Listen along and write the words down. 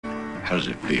How does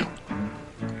it feel?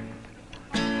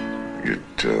 It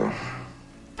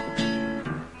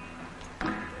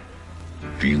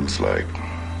feels like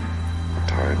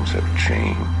times have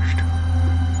changed.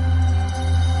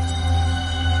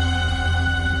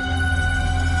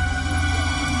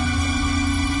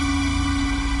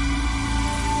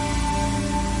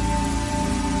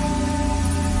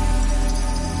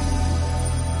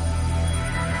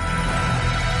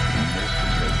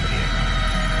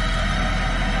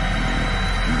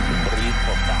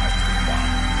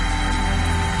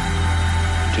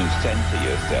 Center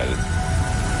yourself,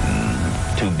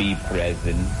 to be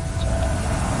present,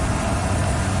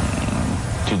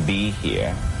 to be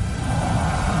here.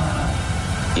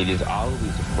 It is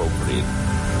always appropriate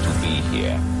to be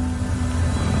here.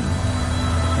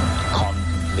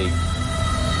 Contemplate.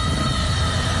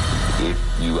 If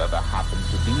you ever happen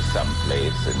to be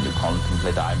someplace and you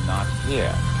contemplate, I'm not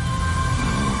here.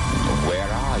 Where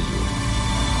are you?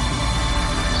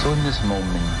 So in this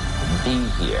moment, be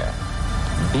here.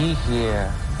 Be here,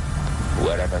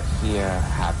 wherever here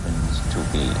happens to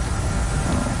be.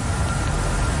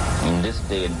 In this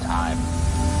day and time,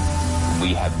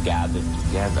 we have gathered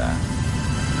together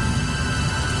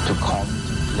to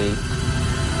contemplate,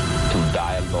 to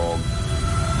dialogue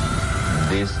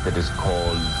this that is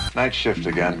called Niteshift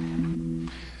again.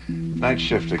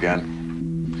 Niteshift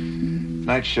again.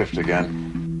 Niteshift again.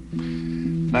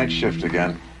 Niteshift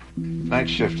again.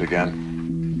 Niteshift again.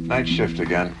 Niteshift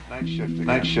again.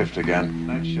 Niteshift again.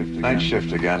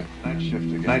 Niteshift again.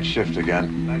 Niteshift again.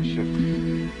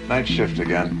 Niteshift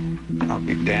again. I'll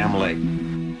be damn late.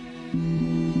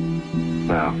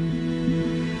 Now,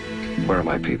 where are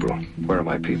my people? Where are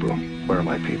my people? Where are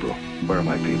my people? Where are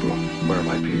my people? Where are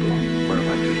my people? Where are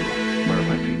my people? Where are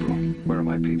my people? Where are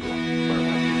my people? Where are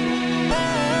my people?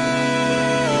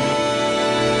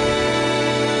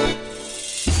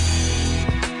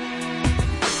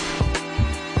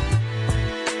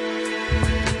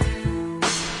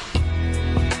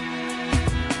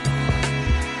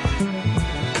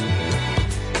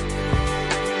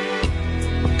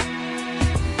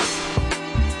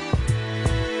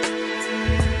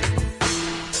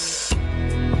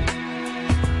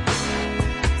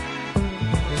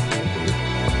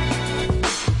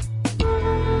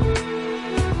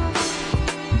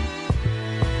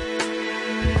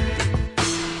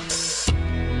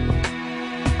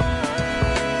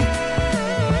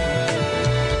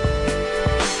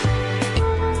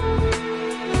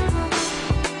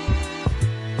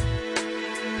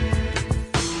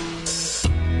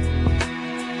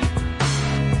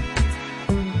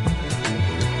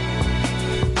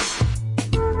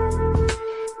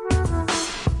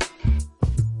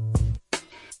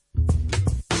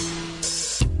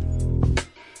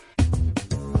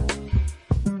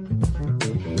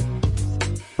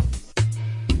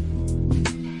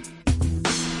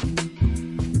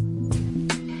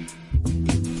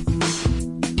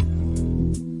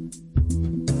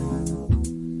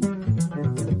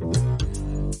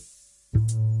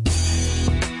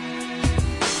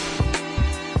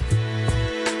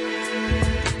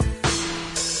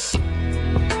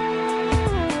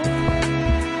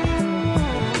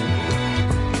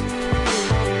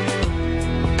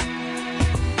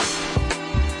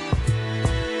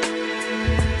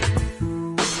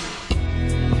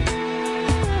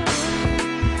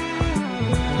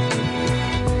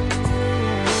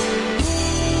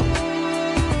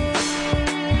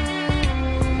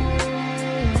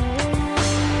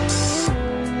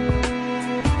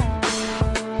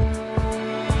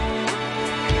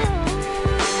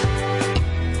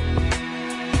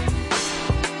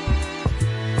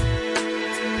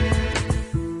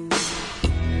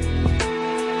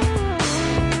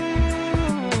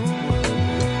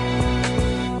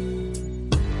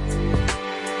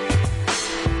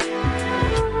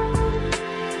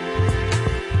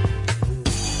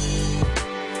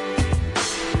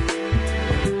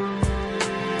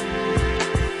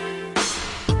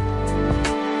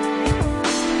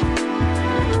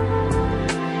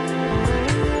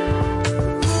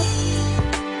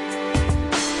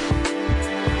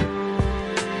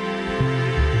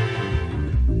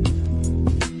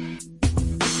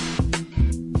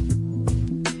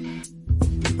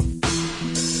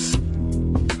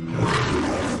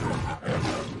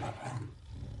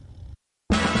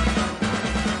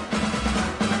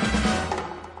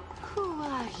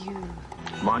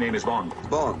 My name is Bond.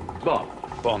 Bond. Bond.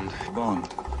 Bond. Bond.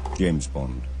 James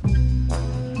Bond.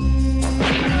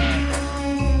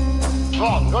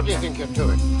 Bond, what do you think you're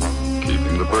doing?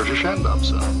 Keeping the British hand up,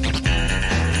 sir.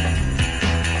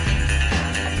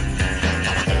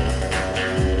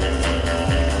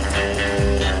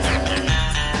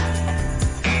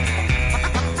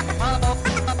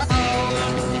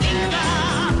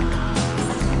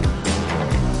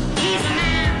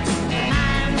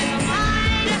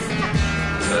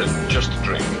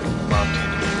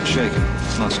 shaken.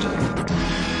 Must have.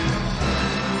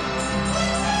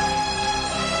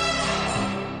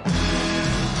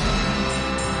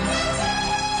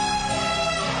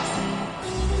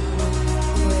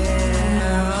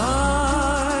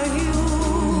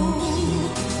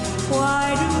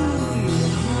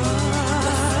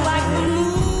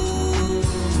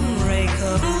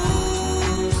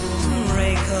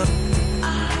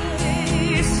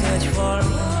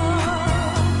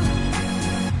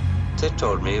 They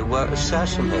told me you were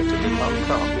assassinated in Hong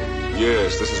Kong.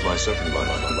 Yes, this is my second line.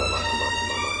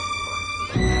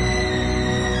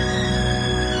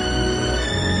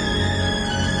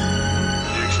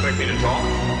 You expect me to talk?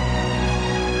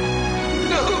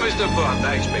 No, Mr. Bond, I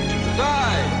expect you to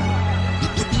die.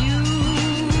 You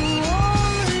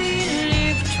only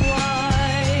live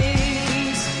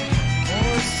twice,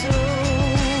 or so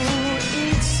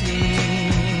it seems.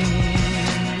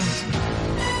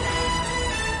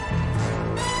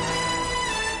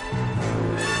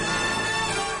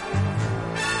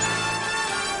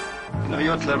 No,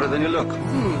 you're cleverer than you look.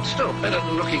 Still better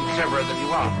than looking cleverer than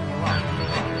you are.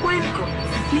 Welcome.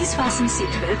 Please fasten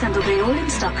seatbelt and obey all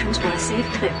instructions for a safe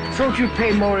trip. Thought you'd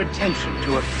pay more attention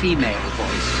to a female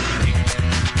voice.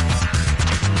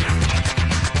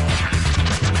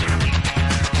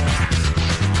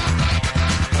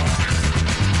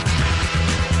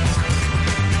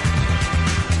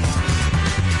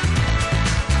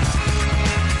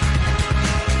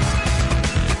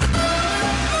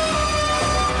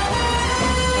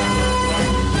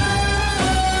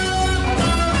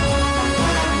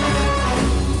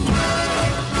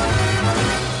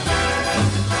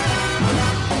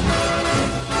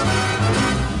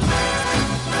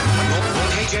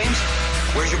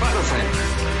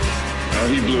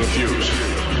 He blew a fuse.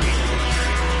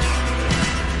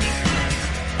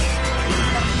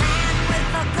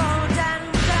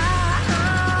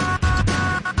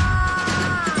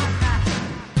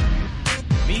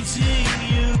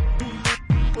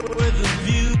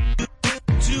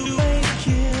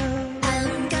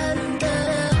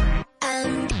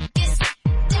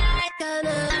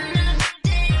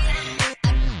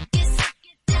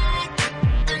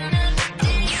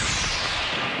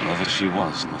 She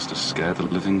must have scared the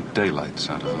living daylights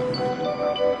out of her.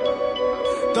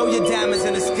 Throw your diamonds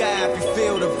in the sky if you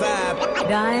feel the vibe.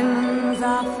 Diamonds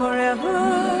are forever.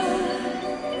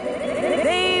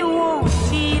 They won't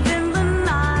even the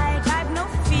night. I've no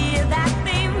fear that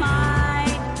they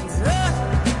might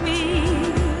desert me.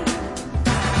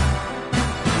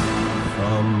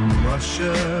 From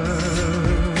Russia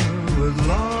with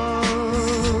love,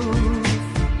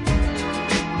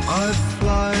 I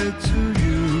fly to you.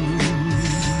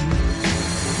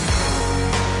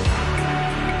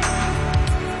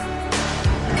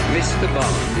 Mr.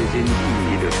 Bond is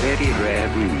indeed a very rare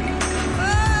breed.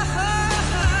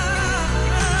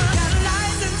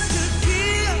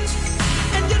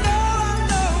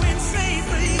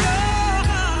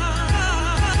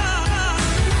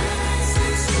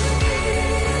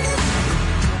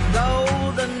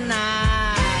 Golden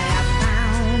eye, I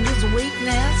found his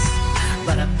weakness,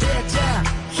 but a bitter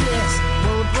kiss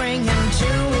will bring him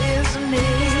to his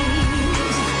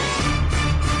knees.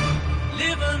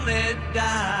 Live and let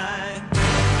die.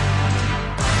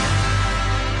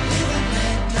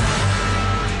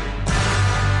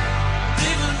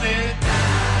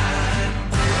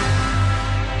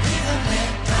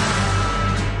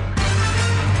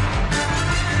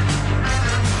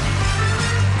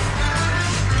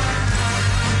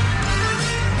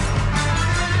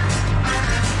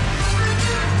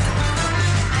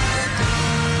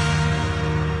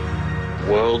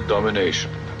 World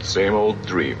domination. Same old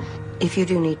dream. If you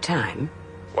do need time.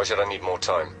 Why should I need more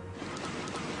time?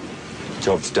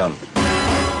 Job's done.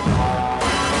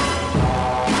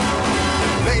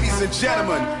 Ladies and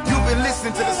gentlemen, you've been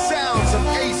listening to the sounds of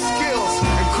ace skills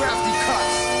and crafty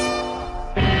cuts.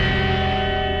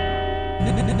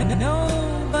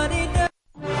 Nobody does.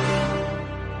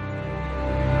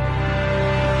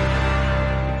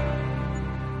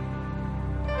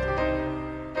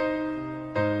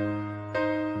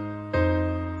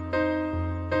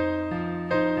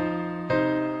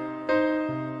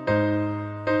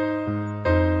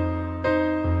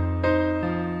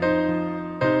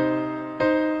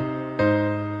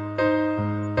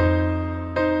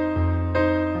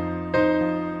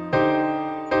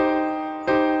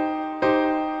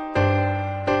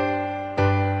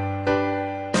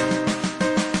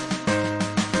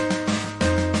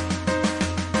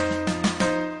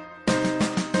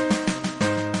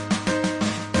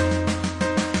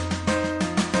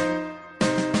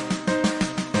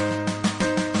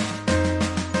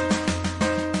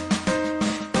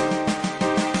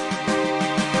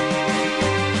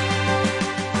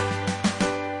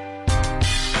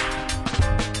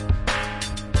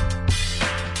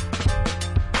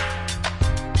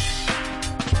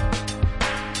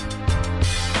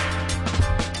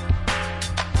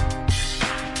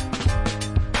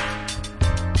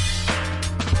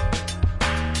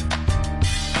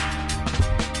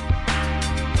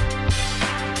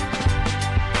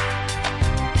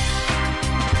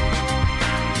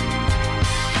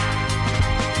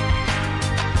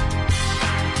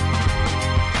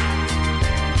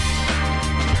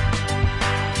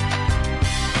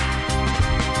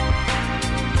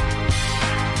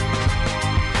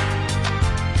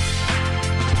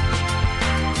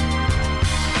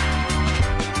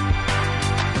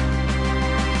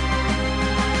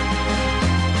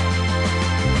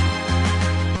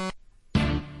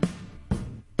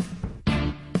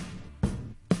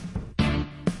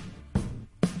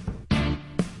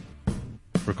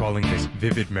 recalling this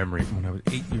vivid memory from when I was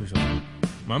 8 years old.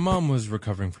 My mom was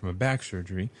recovering from a back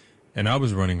surgery, and I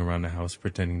was running around the house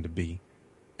pretending to be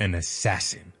an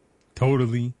assassin.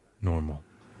 Totally normal.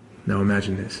 Now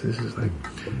imagine this. This is like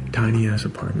tiny ass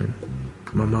apartment.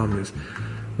 My mom is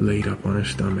laid up on her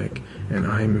stomach, and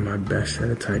I'm in my best set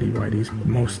of tidy whities,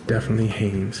 most definitely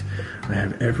Hanes. I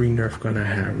have every Nerf gun I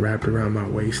have wrapped around my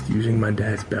waist using my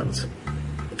dad's belts.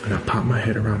 And I pop my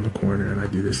head around the corner, and I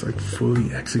do this like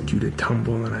fully executed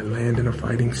tumble, and I land in a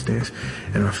fighting stance,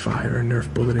 and I fire a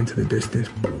Nerf bullet into the distance,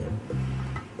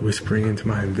 whispering into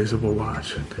my invisible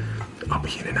watch, "I'll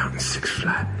be in and out in 6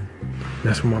 flat." And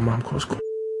that's what my mom calls cold.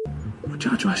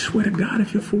 Muchacho, I swear to God,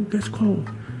 if your food gets cold,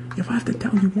 if I have to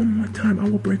tell you one more time, I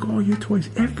will break all your toys,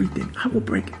 everything. I will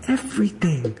break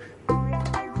everything.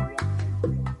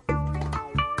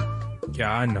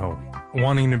 Yeah, I know.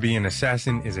 Wanting to be an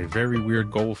assassin is a very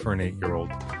weird goal for an 8-year-old.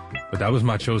 But that was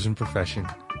my chosen profession.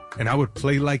 And I would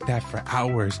play like that for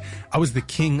hours. I was the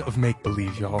king of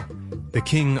make-believe, y'all. The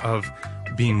king of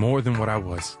being more than what I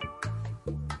was.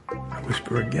 I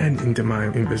whisper again into my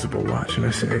invisible watch, and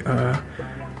I say,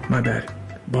 my bad.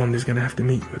 Bond is gonna have to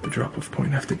meet you at the drop-off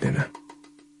point after dinner.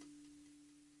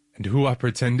 And who I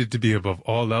pretended to be above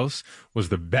all else was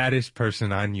the baddest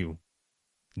person I knew.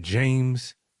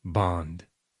 James Bond.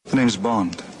 The name's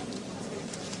Bond.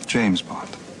 James Bond.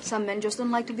 Some men just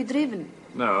don't like to be driven.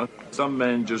 No, some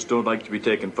men just don't like to be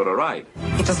taken for a ride.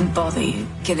 It doesn't bother you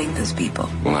killing those people?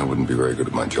 Well, I wouldn't be very good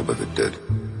at my job if it did.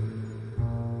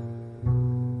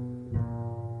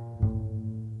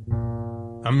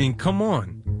 I mean, come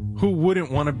on. Who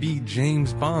wouldn't want to be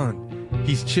James Bond?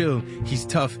 He's chill. He's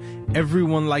tough.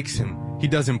 Everyone likes him. He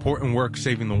does important work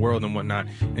saving the world and whatnot.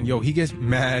 And yo, he gets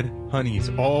mad honeys,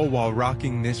 all while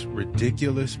rocking this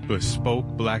ridiculous bespoke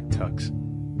black tux.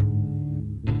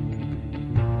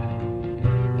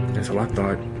 And so I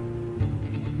thought,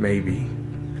 maybe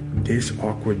this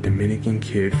awkward Dominican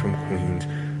kid from Queens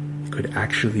could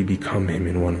actually become him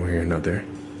in one way or another.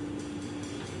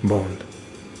 Bond.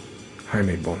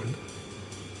 Jaime Bond.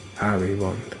 Javi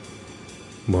Bond.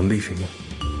 Bondísimo.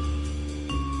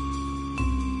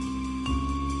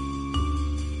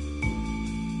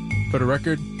 For the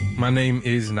record, my name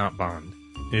is not Bond.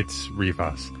 It's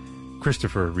Rivas.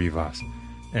 Christopher Rivas.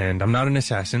 And I'm not an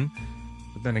assassin.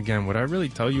 But then again, would I really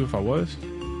tell you if I was?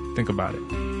 Think about it.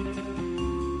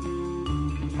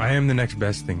 I am the next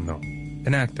best thing, though.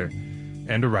 An actor.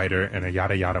 And a writer and a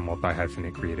yada yada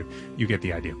multi-hyphenate creative. You get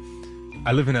the idea.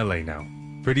 I live in LA now.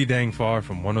 Pretty dang far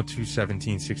from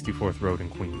 10217 64th Road in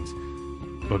Queens.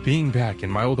 But being back in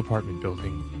my old apartment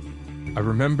building, I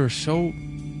remember so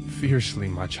fiercely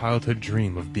my childhood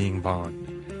dream of being Bond,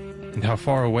 and how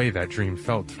far away that dream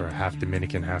felt for a half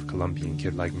Dominican, half Colombian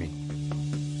kid like me.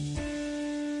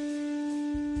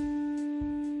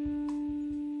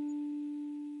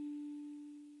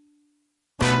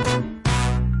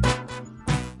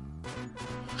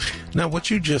 Now, what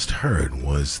you just heard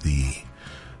was the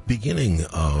beginning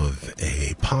of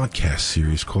a podcast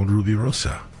series called Ruby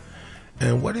Rosa.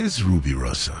 And what is Ruby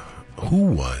Rosa?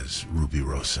 Who was Ruby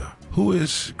Rosa? Who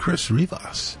is Chris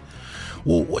Rivas?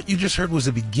 Well, what you just heard was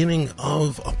the beginning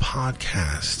of a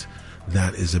podcast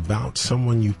that is about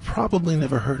someone you've probably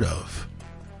never heard of.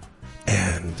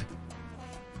 And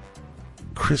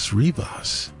Chris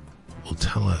Rivas will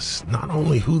tell us not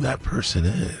only who that person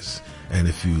is, and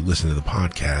if you listen to the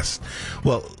podcast,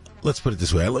 well, let's put it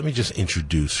this way. Let me just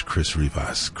introduce Chris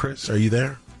Rivas. Chris, are you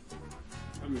there?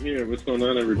 I'm here. What's going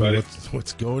on, everybody?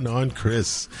 What's going on,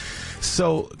 Chris?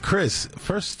 So, Chris,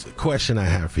 first question I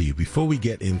have for you before we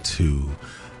get into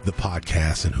the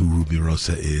podcast and who Ruby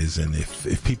Rosa is, and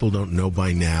if people don't know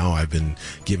by now, I've been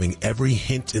giving every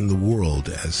hint in the world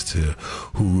as to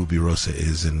who Ruby Rosa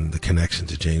is and the connection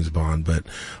to James Bond. But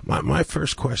my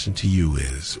first question to you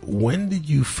is, when did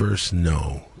you first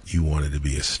know you wanted to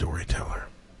be a storyteller?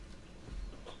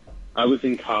 I was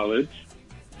in college,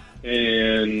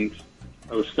 and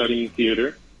I was studying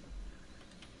theater,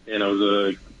 and I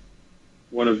was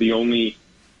one of the only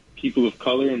people of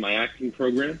color in my acting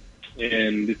program.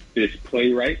 And this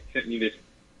playwright sent me this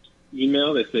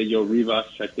email that said, "Yo,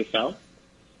 Rivas, check this out."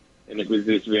 And it was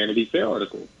this Vanity Fair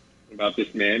article about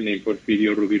this man named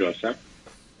Porfirio Rubirosa.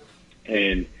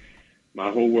 And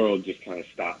my whole world just kind of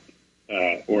stopped,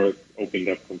 or opened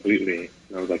up completely.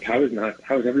 And I was like, how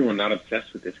is everyone not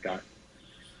obsessed with this guy?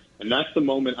 And that's the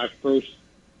moment I first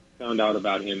found out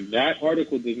about him. That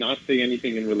article did not say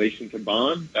anything in relation to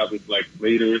Bond. That was like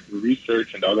later through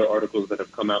research and other articles that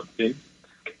have come out since.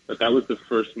 But that was the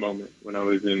first moment when I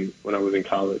was in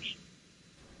college.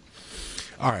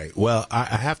 All right. Well, I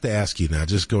have to ask you now,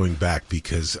 just going back,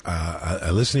 because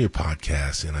I listen to your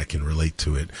podcast and I can relate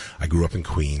to it. I grew up in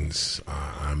Queens.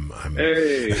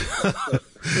 Hey.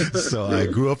 So I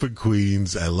grew up in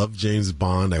Queens. I love James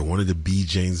Bond. I wanted to be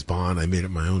James Bond. I made up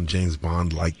my own James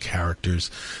Bond-like characters.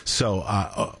 So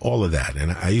all of that.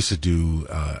 And I used to do,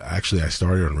 actually, I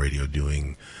started on radio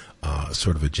doing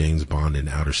sort of a James Bond in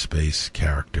outer space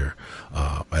character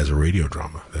as a radio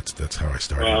drama. That's how I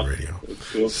started on radio.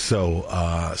 Cool. So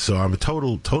I'm a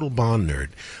total Bond nerd.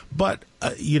 But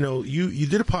you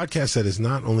did a podcast that is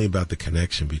not only about the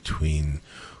connection between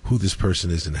who this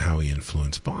person is and how he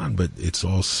influenced Bond, but it's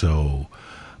also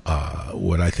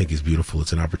what I think is beautiful.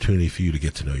 It's an opportunity for you to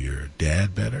get to know your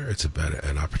dad better. It's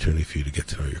an opportunity for you to get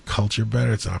to know your culture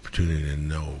better. It's an opportunity to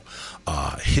know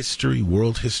history,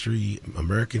 world history,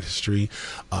 American history,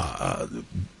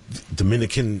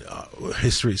 Dominican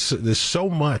history. So there's so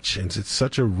much, and it's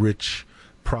such a rich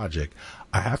project.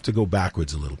 I have to go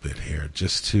backwards a little bit here,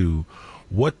 just to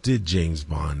what did James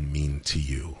Bond mean to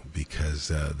you? Because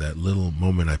that little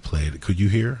moment I played, could you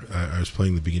hear? I was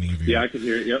playing the beginning of your... Yeah, I could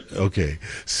hear it, yep. Okay.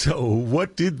 So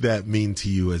what did that mean to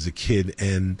you as a kid?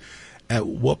 And at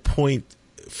what point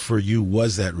for you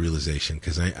was that realization?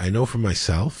 Because I know for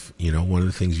myself, one of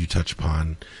the things you touch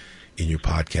upon in your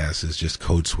podcast is just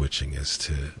code switching, as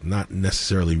to not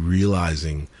necessarily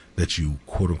realizing that you,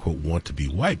 quote unquote, want to be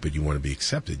white, but you want to be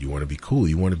accepted. You want to be cool.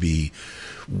 You want to be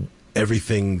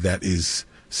everything that is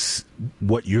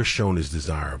what you're shown is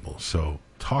desirable. So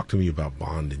talk to me about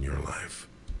Bond in your life.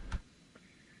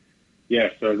 Yeah,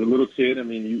 so as a little kid, I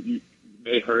mean,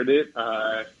 they heard it.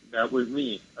 That was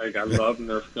me. Like, I love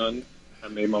Nerf guns. I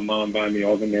made my mom buy me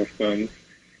all the Nerf guns,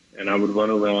 and I would run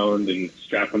around and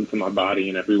strap them to my body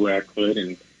in every way I could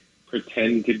and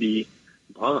pretend to be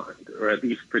Bond, or at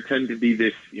least pretend to be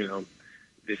this,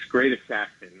 this great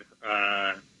assassin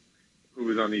who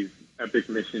was on these epic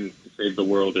missions to save the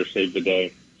world or save the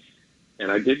day.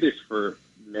 And I did this for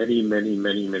many, many,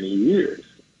 many, many years.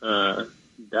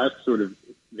 That's sort of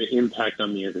the impact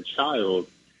on me as a child.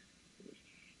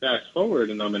 Fast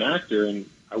forward, and I'm an actor, and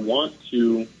I want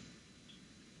to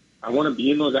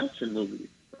be in those action movies,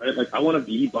 right? Like, I want to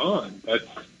be Bond. That's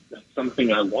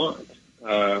something I want.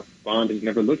 Bond has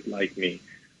never looked like me.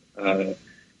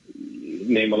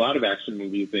 Name a lot of action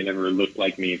movies, they never looked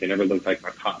like me. They never looked like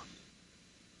my pops.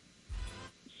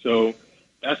 So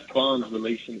that's Bond's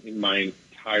relation in my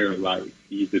entire life.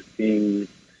 He's a thing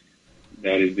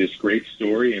that is this great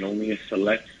story, and only a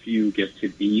select few get to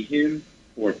be him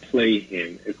or play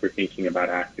him if we're thinking about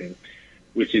acting,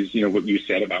 which is, what you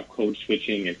said about code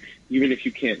switching. And even if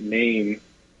you can't name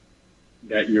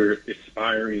that you're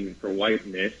aspiring for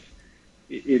whiteness,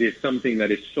 it is something that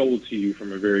is sold to you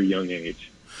from a very young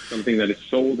age, something that is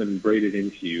sold and braided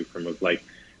into you from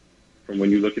when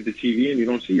you look at the TV and you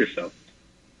don't see yourself.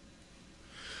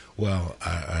 Well,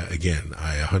 I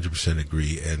 100%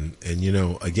 agree. And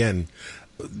again,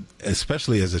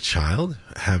 especially as a child,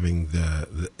 having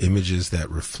the images that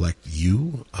reflect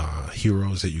you,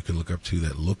 heroes that you can look up to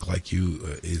that look like you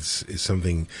is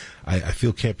something I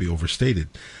feel can't be overstated.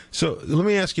 So let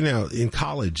me ask you now, in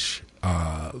college,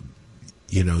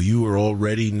 you were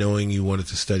already knowing you wanted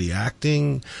to study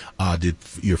acting. Did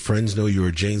your friends know you were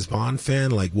a James Bond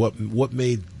fan? Like, what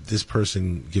made this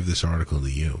person give this article to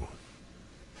you?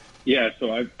 Yeah,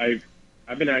 so I've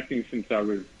been acting since I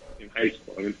was in high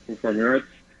school. I was performing arts.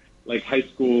 Like, high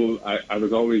school, I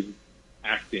was always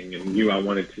acting and knew I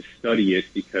wanted to study it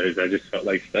because I just felt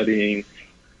like studying.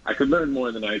 I could learn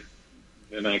more than I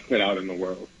could out in the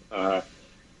world.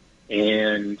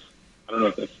 And I don't know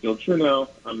if that's still true now.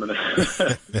 I'm gonna.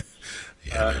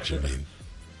 Yeah, I know what you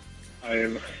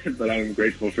mean. But I'm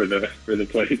grateful for the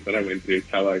place that I went to. It's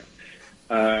how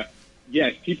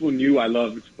yes, people knew I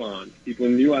loved Bond. People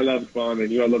knew I loved Bond. They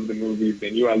knew I loved the movies. They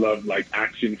knew I loved, like,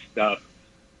 action stuff.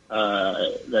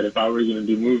 That if I were going to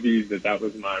do movies, that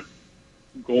was my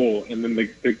goal. And then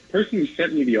the person who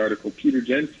sent me the article, Peter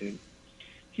Jensen,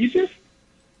 he just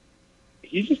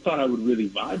thought I would really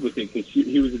vibe with it because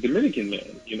he was a Dominican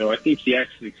man. I think he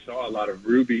actually saw a lot of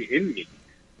Ruby in me,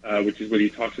 which is what he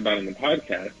talks about in the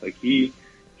podcast. Like, he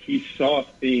saw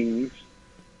things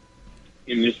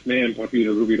in this man,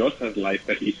 Papito Rubirosa's life,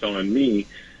 that he saw in me,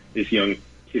 this young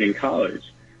kid in college.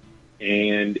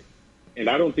 And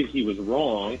I don't think he was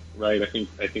wrong, right? I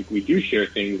think we do share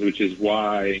things, which is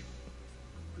why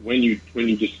when you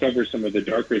discover some of the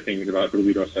darker things about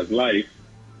Rubirosa's life,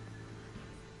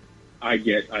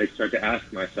 I start to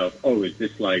ask myself, is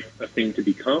this like a thing to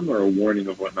become or a warning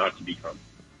of what not to become?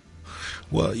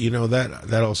 Well,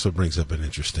 that also brings up an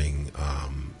interesting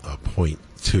point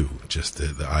too. Just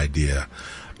the idea.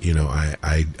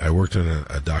 I worked on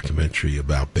a documentary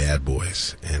about bad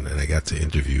boys, and I got to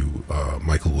interview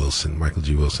Michael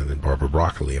G. Wilson, and Barbara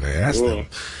Broccoli, and I asked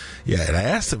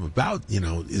them about,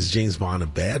 is James Bond a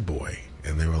bad boy?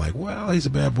 And they were like, well, he's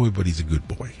a bad boy, but he's a good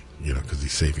boy, because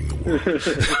he's saving the world.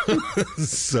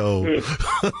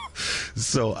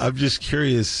 So I'm just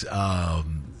curious,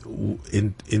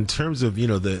 in terms of,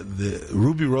 the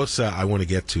Ruby Rosa I want to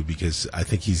get to, because I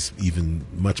think he's even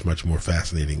much, much more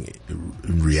fascinating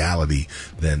in reality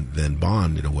than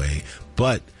Bond in a way.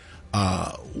 But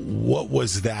what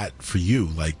was that for you?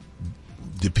 Like,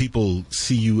 did people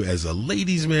see you as a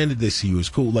ladies' man? Did they see you as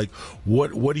cool? Like,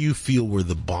 what do you feel were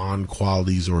the Bond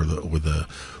qualities or the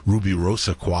Ruby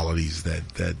Rosa qualities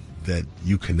that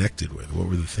you connected with? What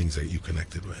were the things that you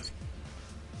connected with?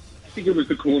 I think it was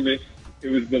the coolness. It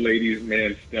was the ladies'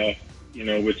 man stuff,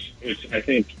 which I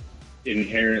think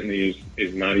inherently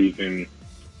is not even.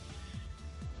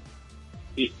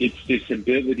 It's this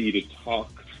ability to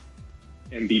talk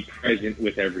and be present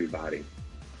with everybody.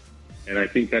 And I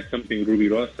think that's something Ruby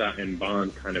Rosa and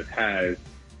Bond kind of has,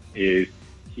 is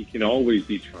he can always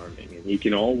be charming, and he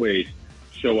can always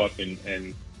show up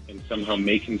and somehow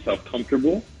make himself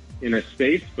comfortable in a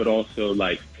space, but also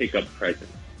like take up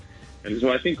presence. And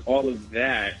so I think all of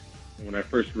that, when I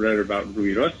first read about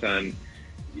Ruby Rosa, and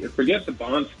forget the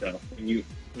Bond stuff, when you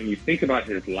think about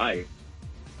his life,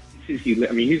 he's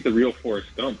the real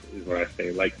Forrest Gump, is what I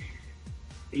say. Like,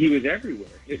 he was everywhere.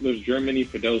 Hitler's Germany,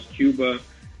 Fidel's Cuba,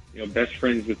 best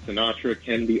friends with Sinatra,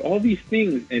 Kennedy, all these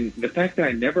things. And the fact that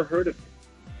I never heard of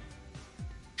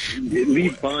him,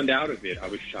 leave Bond out of it, I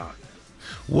was shocked.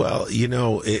 Well,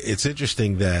 it's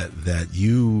interesting that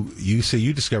you say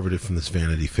you discovered it from this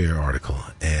Vanity Fair article,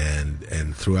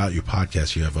 and throughout your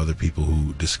podcast you have other people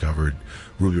who discovered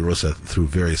Ruby Rosa through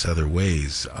various other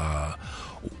ways.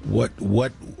 What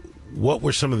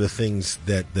were some of the things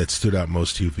that stood out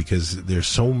most to you? Because there's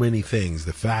so many things.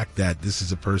 The fact that this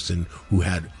is a person who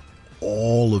had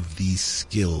all of these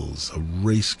skills, a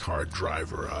race car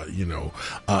driver,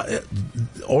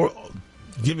 or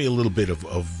give me a little bit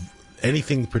of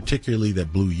anything particularly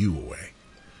that blew you away.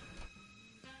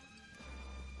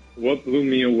 What blew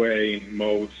me away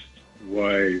most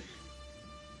was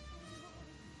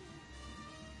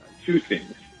two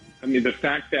things. The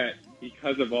fact that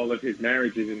because of all of his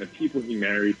marriages and the people he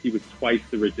married, he was twice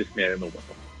the richest man in the world.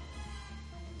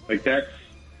 Like,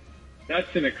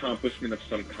 that's an accomplishment of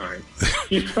some kind.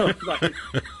 Like,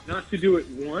 not to do it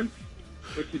once,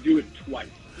 but to do it twice.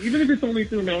 Even if it's only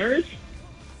through marriage,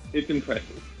 it's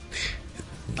impressive.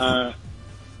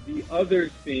 The other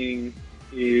thing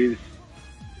is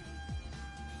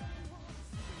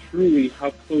truly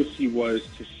how close he was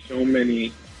to so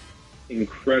many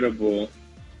incredible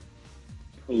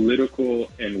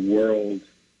political and world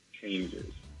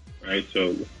changes, right?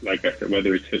 So, like I said,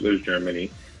 whether it's Hitler's Germany,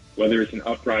 whether it's an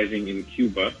uprising in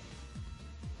Cuba,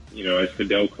 as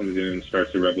Fidel comes in and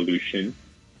starts a revolution,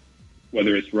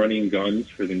 whether it's running guns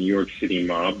for the New York City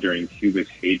mob during Cuba's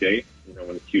heyday,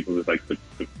 when Cuba was like the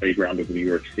playground of New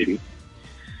York City,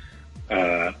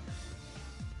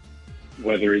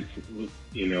 whether it's,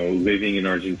 living in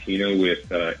Argentina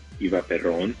with Eva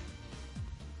Perón,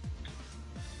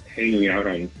 hanging out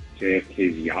on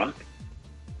JFK's yacht,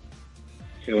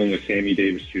 chilling with Sammy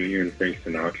Davis Jr. and Frank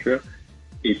Sinatra.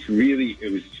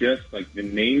 It was just like the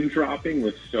name dropping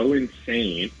was so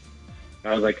insane.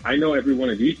 I was like, I know every one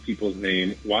of these people's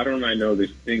name. Why don't I know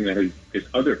this thing that is this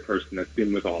other person that's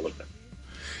been with all of them?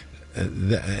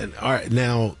 All right,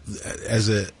 now,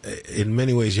 in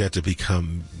many ways, you have to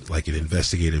become like an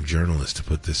investigative journalist to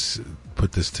put this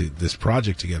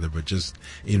project together. But just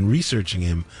in researching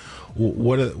him,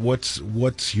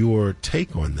 what's your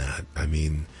take on that?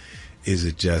 Is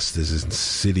it just as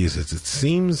insidious as it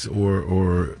seems,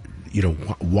 or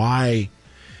why,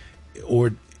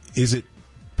 or is it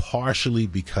partially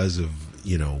because of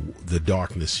the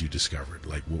darkness you discovered?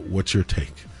 Like, what's your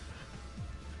take?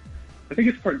 I think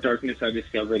it's part darkness I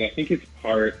discovered. I think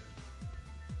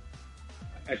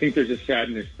there's a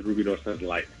sadness to Ruby Rosa's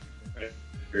life.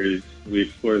 Right? We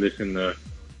explore this in the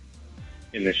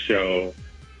show.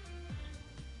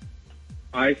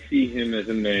 I see him as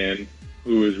a man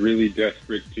who is really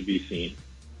desperate to be seen,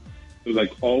 who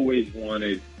always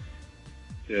wanted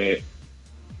the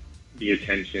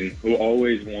attention, who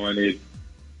always wanted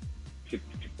to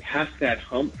pass that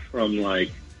hump from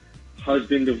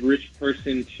husband of rich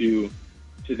person to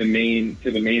the main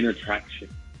attraction.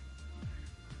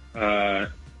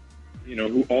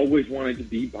 who always wanted to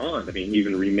be Bond. I mean, he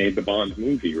even remade the Bond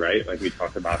movie, right? Like we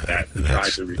talked about that.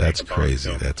 That's crazy. That's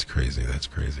crazy. That's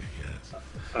crazy.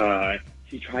 Yes.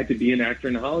 He tried to be an actor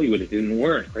in Hollywood. It didn't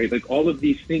work, right? Like all of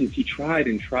these things, he tried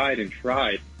and tried and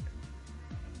tried.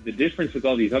 The difference with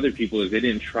all these other people is they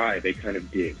didn't try; they kind of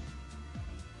did.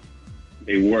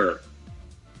 They were,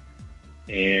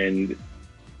 and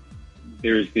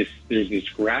there's this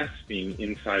grasping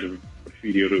inside of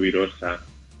Porfirio Rubirosa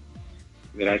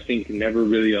that I think never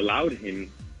really allowed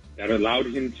him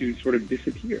to sort of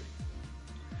disappear.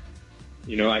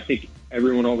 I think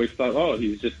everyone always thought, oh,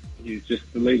 he's just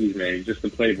the ladies' man, he's just a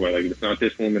playboy. Like, if it's not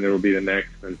this woman, it'll be the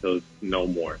next until it's no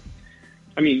more.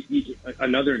 I mean,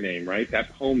 another name, right?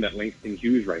 That poem that Langston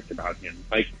Hughes writes about him.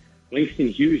 Like, Langston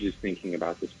Hughes is thinking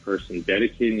about this person,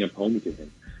 dedicating a poem to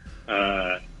him.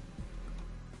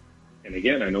 And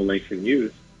again, I know Langston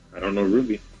Hughes. I don't know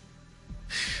Ruby.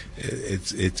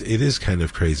 It is kind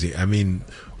of crazy. I mean,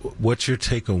 what's your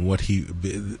take on what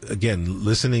again,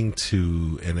 listening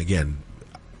to, and again,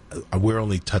 we're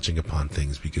only touching upon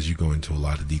things because you go into a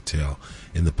lot of detail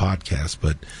in the podcast,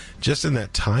 but just in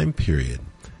that time period,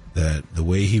 that the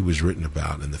way he was written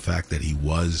about and the fact that he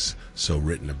was so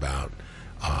written about,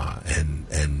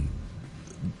 and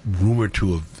rumored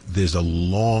to have, there's a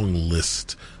long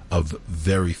list of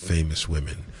very famous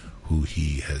women who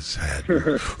he has had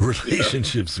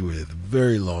relationships with,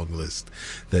 very long list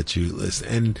that you list.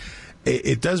 And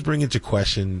it does bring into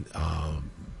question,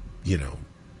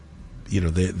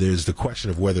 there's the question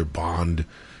of whether Bond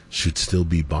should still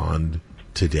be Bond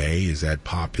today. Is that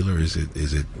popular? Is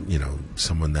it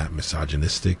someone that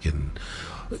misogynistic and,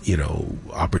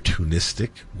 opportunistic,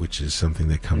 which is something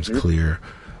that comes clear,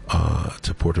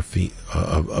 to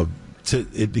Portofino,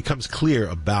 it becomes clear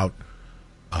about,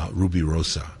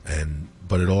 Rubirosa,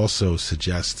 but it also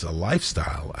suggests a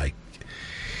lifestyle. Like,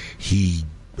 he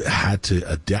had to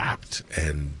adapt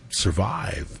and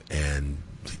survive and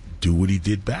do what he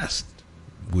did best,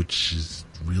 which is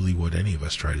really what any of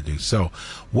us try to do. So,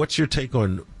 what's your take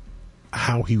on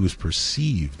how he was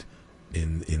perceived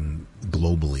in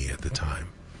globally at the time?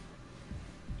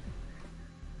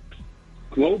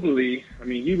 Globally, I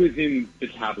mean, he was in the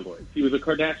tabloids. He was a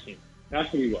Kardashian.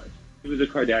 That's what he was. He was a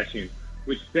Kardashian.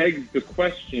 Which begs the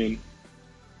question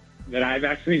that I've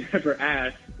actually never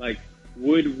asked, like,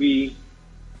 would we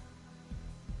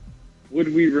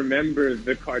remember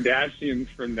the Kardashians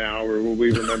from now, or will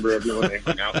we remember everyone they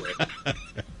hung out with?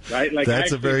 Right? Like,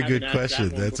 that's a very good question.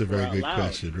 That's a very good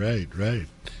question. Right.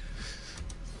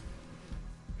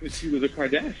 Because he was a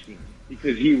Kardashian.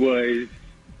 Because he was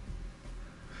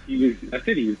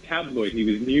tabloid, he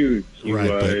was news, he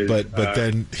was but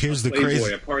then here's the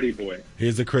crazy, a party boy.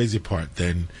 Here's the crazy part.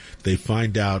 Then they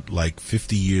find out like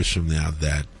 50 years from now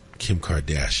that Kim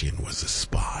Kardashian was a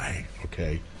spy.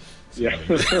 Okay. Yeah.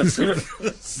 So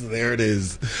there it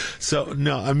is. So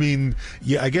no, I mean,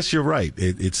 yeah, I guess you're right.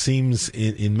 It seems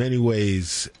in many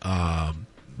ways,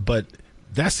 but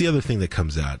that's the other thing that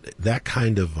comes out. That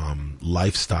kind of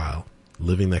lifestyle.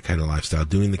 Living that kind of lifestyle,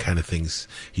 doing the kind of things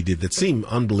he did that seem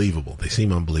unbelievable. They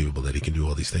seem unbelievable that he can do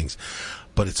all these things.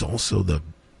 But it's also the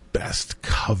best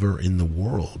cover in the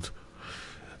world.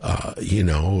 In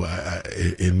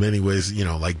many ways,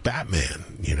 like Batman,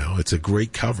 it's a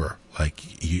great cover. Like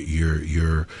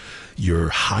you're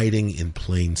hiding in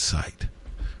plain sight.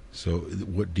 So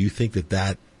what do you think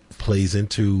that plays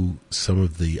into some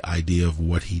of the idea of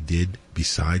what he did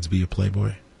besides be a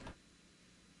playboy?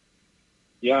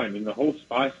 Yeah, I mean, the whole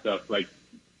spy stuff, like,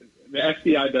 the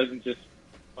FBI doesn't just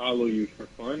follow you for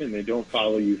fun, and they don't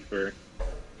follow you for,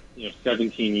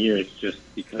 17 years just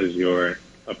because you're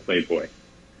a playboy,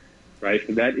 right?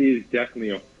 So that is definitely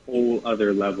a whole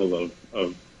other level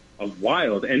of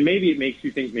wild, and maybe it makes you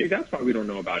think, maybe that's why we don't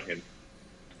know about him,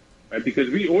 right?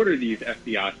 Because we order these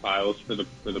FBI files for the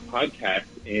podcast,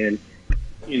 and,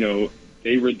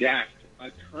 they redact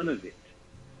a ton of it.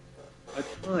 A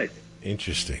ton.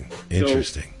 Interesting. So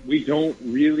we don't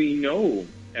really know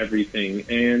everything,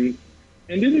 and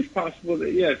it is possible that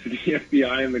the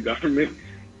FBI and the government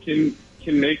can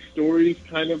make stories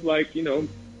kind of like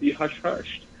be hush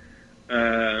hushed.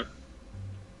 But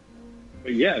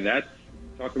yeah, that's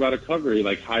talk about a cover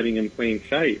like hiding in plain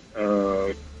sight.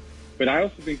 But I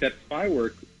also think that spy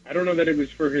work. I don't know that it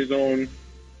was for his own,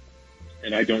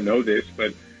 and I don't know this,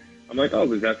 but I'm like, oh,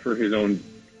 was that for his own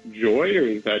joy, or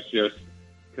is that just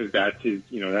because that's his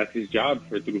job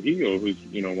for Trujillo, who's,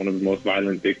 one of the most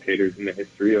violent dictators in the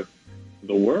history of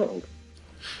the world.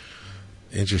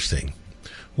 Interesting.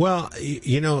 Well,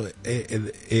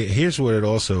 here's what it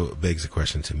also begs a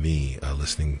question to me,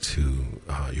 listening to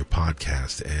your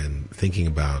podcast and thinking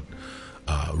about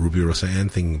Ruby Rosa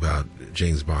and thinking about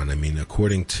James Bond. I mean,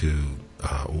 according to,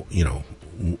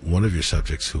 one of your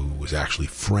subjects who was actually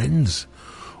friends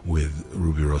with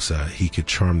Ruby Rosa, he could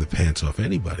charm the pants off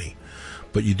anybody.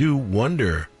 But you do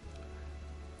wonder,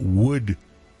 would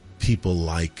people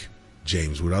like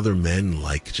James, would other men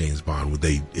like James Bond? Would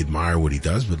they admire what he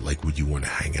does? But would you want to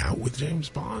hang out with James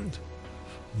Bond?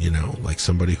 Like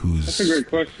somebody who's... That's a great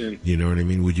question. You know what I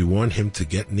mean? Would you want him to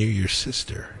get near your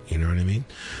sister? You know what I mean?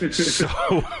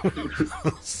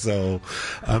 So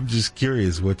I'm just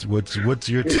curious. What's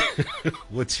your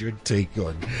what's your take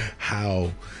on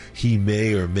how he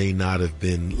may or may not have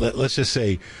been? Let's just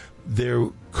say there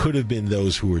could have been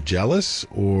those who were jealous,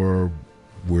 or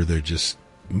were there just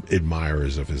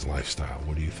admirers of his lifestyle?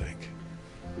 What do you think?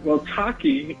 Well,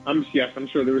 Taki, I'm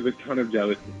sure there was a ton of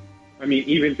jealousy. I mean,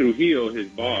 even through heel, his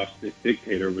boss, this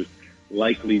dictator, was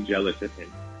likely jealous of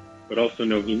him, but also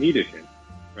know he needed him,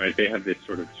 right? They had this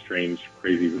sort of strange,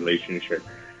 crazy relationship.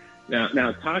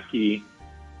 Now Taki,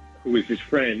 who was his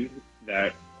friend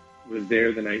that was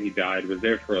there the night he died, was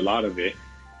there for a lot of it,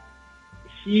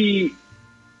 he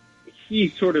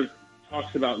sort of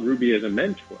talks about Ruby as a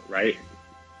mentor, right?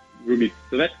 Ruby,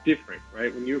 so that's different,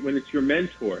 right? When it's your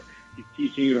mentor, he's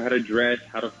teaching you how to dress,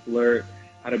 how to flirt,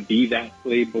 how to be that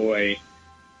playboy.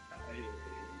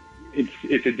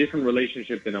 It's a different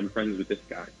relationship than I'm friends with this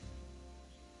guy.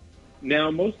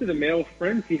 Now, most of the male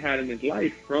friends he had in his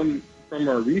life from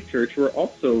our research were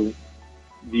also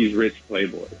these rich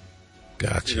playboys.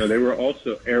 Gotcha. They were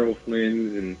also Errol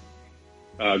Flynn's and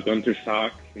Gunter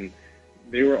Sachs, and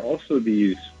they were also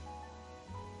these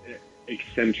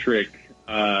eccentric,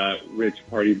 rich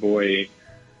party boy,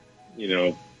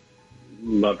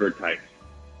 lover types.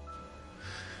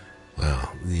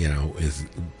 Well, is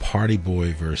party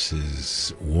boy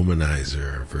versus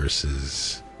womanizer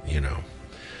versus,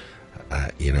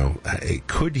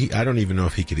 could he? I don't even know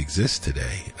if he could exist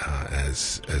today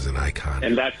as an icon.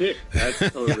 And that's it. That's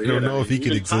totally I don't know if he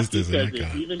could exist as an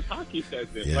icon. Even Taki says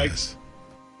it. Yes.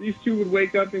 These two would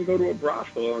wake up and go to a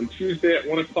brothel on Tuesday at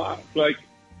 1:00.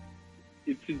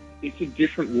 It's a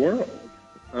different world.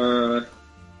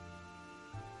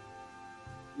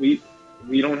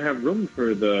 We don't have room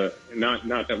for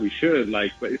not that we should,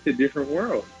 but it's a different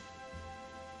world.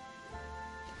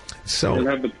 So we don't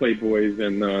have the playboys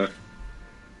and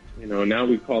now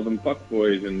we call them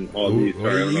fuckboys and all these.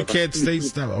 Sorry, you can't say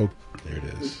stuff. Oh, there it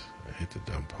is. I hit the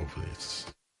dump. Hopefully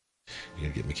you're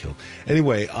gonna get me killed.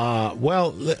 Anyway,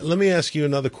 let me ask you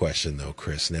another question though,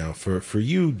 Chris. Now, for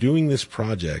you doing this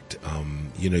project,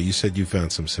 you said you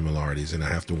found some similarities, and I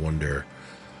have to wonder,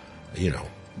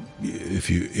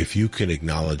 if you can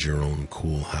acknowledge your own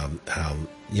cool, how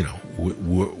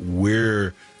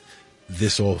where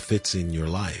this all fits in your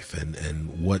life, and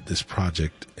what this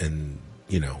project and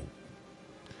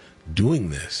doing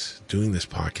this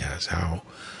podcast,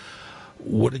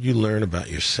 what did you learn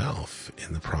about yourself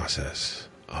in the process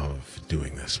of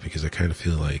doing this? Because I kind of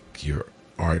feel like your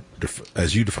art,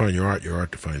 as you define your art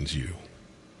defines you.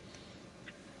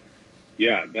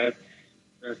 Yeah, that's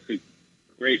a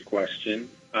great question.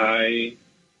 I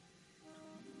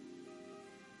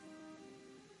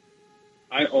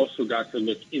also got to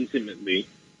look intimately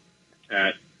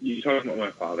at, you talking about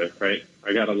my father, right?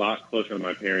 I got a lot closer to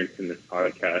my parents in this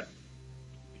podcast,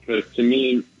 because to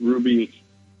me, Ruby is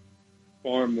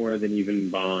far more than even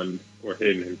Bond or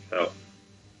him himself.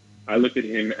 I look at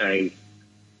him as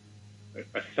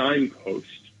a signpost,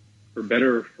 for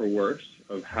better or for worse,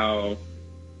 of how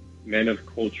men of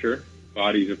culture,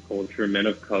 bodies of culture, men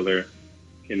of color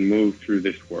can move through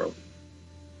this world.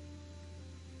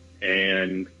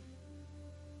 And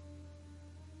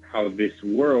how this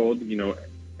world,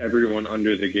 everyone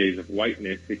under the gaze of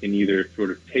whiteness, it can either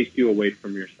sort of take you away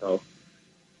from yourself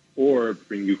or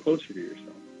bring you closer to yourself.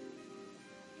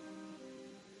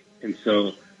 And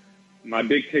so my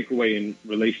big takeaway in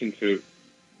relation to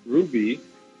Ruby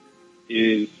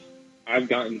is I've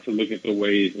gotten to look at the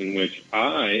ways in which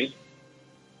I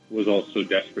was also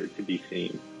desperate to be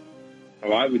seen.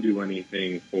 How I would do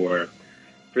anything for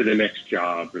the next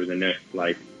job or the next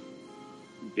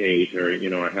date, or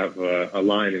I have a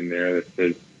line in there that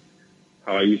says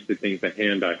how I used to think the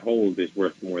hand I hold is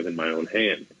worth more than my own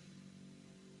hand.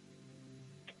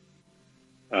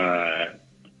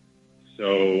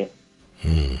 So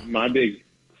my big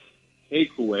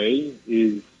takeaway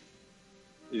is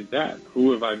that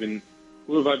who have I been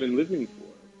living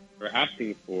for or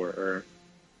acting for, or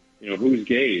whose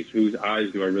gaze, whose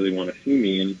eyes do I really want to see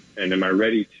me, and am I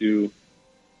ready to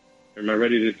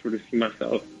sort of see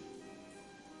myself?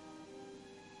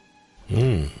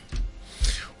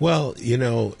 Well,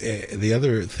 the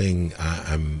other thing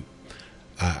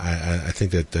I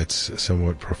think that's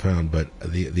somewhat profound. But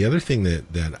the other thing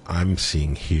that I'm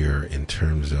seeing here in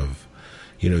terms of,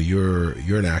 you're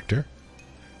an actor,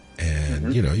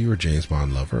 and you were a James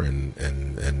Bond lover, and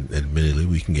admittedly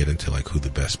we can get into like who the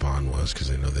best Bond was, because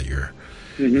I know that you're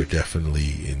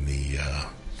definitely in the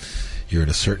you're in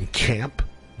a certain camp,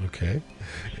 okay.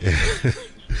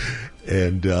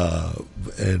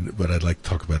 But I'd like to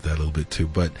talk about that a little bit too.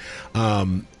 But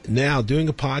now doing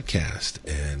a podcast,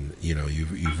 and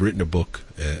you've written a book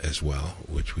as well,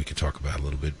 which we could talk about a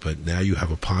little bit. But now you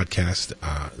have a podcast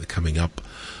coming up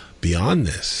beyond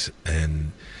this,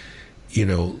 and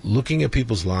looking at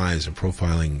people's lives and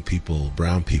profiling people,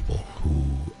 brown people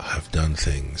who have done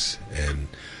things. And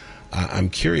I'm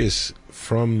curious,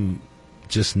 from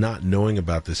just not knowing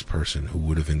about this person who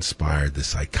would have inspired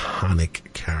this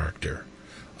iconic character,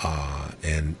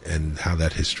 and how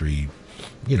that history,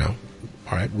 all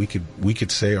right, we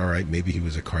could say, all right, maybe he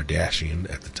was a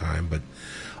Kardashian at the time, but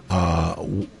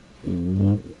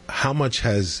how much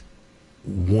has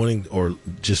wanting or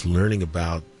just learning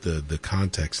about the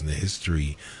context and the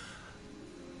history,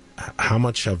 how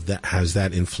much of that has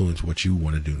that influenced what you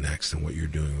want to do next and what you're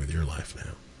doing with your life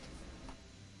now?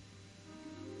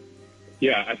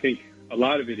 Yeah, I think a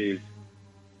lot of it is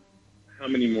how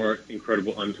many more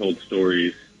incredible untold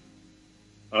stories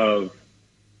of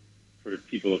sort of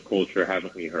people of culture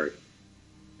haven't we heard?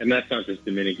 And that's not just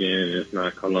Dominican, it's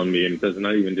not Colombian, it's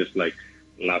not even just like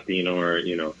Latino or,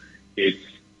 it's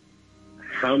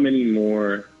how many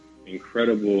more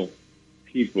incredible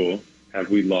people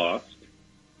have we lost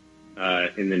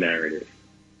in the narrative?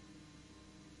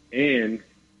 And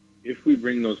if we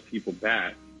bring those people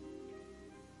back,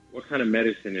 what kind of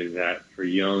medicine is that for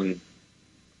young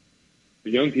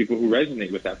people who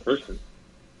resonate with that person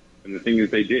and the things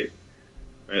they did?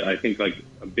 I think like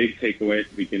a big takeaway at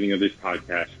the beginning of this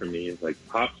podcast for me is like,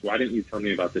 Pops, why didn't you tell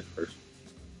me about this person?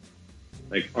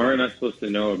 Like, aren't I supposed to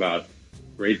know about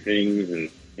great things and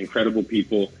incredible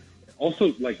people?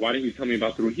 Also, like, why didn't you tell me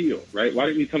about Trujillo, right? Why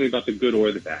didn't you tell me about the good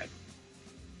or the bad?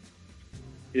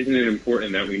 Isn't it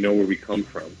important that we know where we come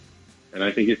from? And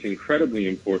I think it's incredibly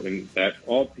important that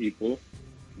all people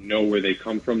know where they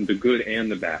come from, the good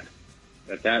and the bad.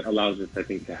 That allows us, I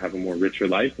think, to have a more richer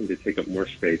life and to take up more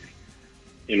space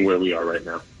in where we are right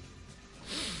now.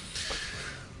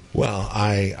 Well,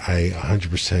 I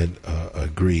 100%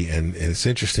 agree, and it's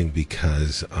interesting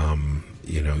because has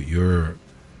your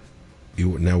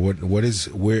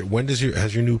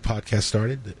new podcast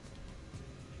started?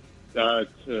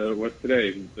 What's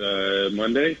today?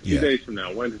 Monday? 2 days from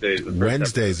now.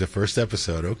 Wednesday is the first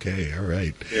episode. Okay, all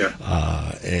right. Yeah.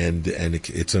 And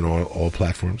it's on all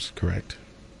platforms, correct?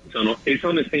 It's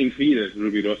on the same feed as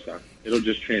Ruby Rosa. It'll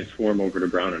just transform over to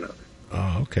Brown Enough.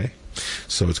 Oh, okay.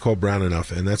 So it's called Brown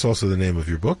Enough, and that's also the name of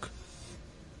your book?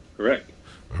 Correct.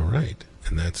 All right.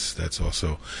 And that's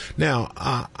also now.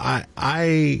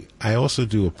 I also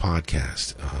do a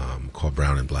podcast called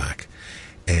Brown and Black,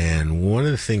 and one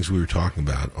of the things we were talking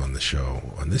about on the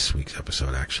show on this week's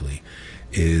episode actually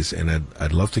is, and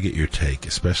I'd love to get your take,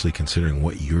 especially considering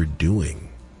what you're doing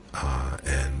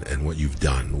and what you've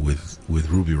done with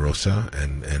Ruby Rosa,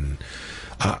 and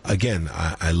again,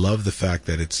 I love the fact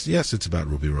that it's about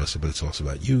Ruby Rosa, but it's also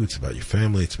about you, it's about your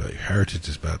family, it's about your heritage,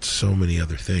 it's about so many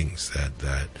other things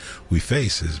that we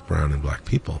face as brown and black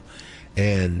people.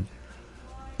 And,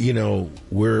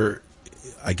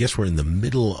 I guess we're in the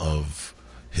middle of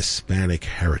Hispanic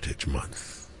Heritage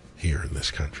Month here in this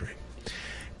country.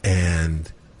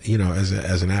 And,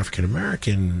 as an African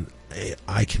American,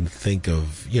 I can think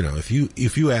of, if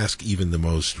you ask even the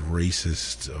most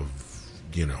racist of,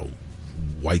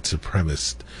 white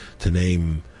supremacist to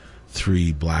name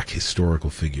 3 black historical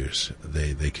figures,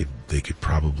 they could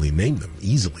probably name them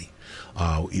easily,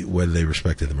 whether they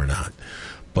respected them or not.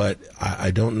 But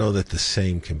I don't know that the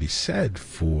same can be said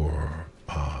for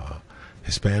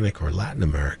Hispanic or Latin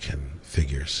American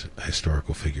figures,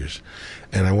 historical figures.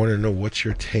 And I want to know, what's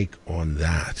your take on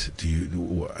that? Do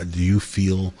you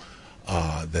feel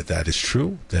that is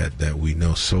true, that we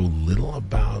know so little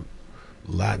about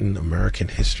Latin American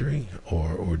history,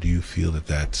 or do you feel that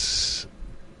that's...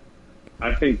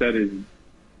 I think that is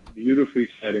beautifully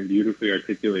said and beautifully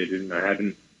articulated, and I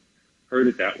hadn't heard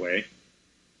it that way.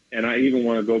 And I even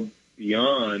want to go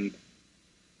beyond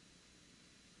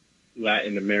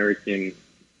Latin American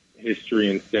history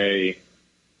and say,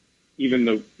 even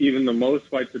the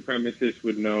most white supremacists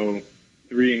would know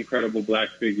 3 incredible black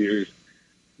figures,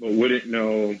 but wouldn't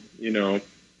know,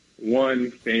 one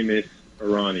famous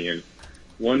Iranian,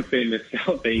 one famous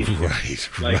South Asian,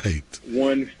 right.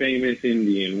 one famous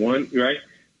Indian, one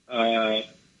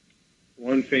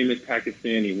one famous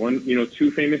Pakistani, one, you know, two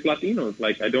famous Latinos.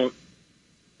 Like, I don't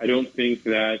think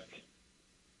that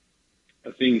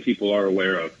a thing people are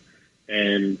aware of.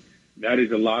 And that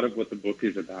is a lot of what the book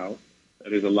is about.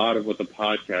 That is a lot of what the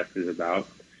podcast is about.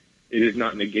 It is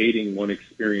not negating one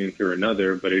experience or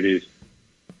another, but it is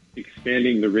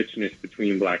expanding the richness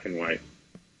between black and white.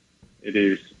 It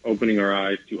is opening our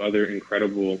eyes to other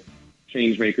incredible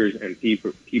change makers and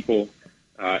people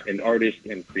and artists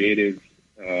and creatives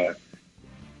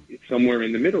somewhere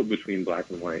in the middle between black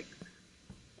and white.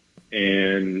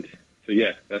 And so,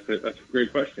 yeah, that's a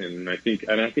great question. And I think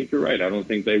you're right. I don't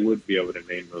think they would be able to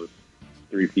name those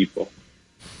three people.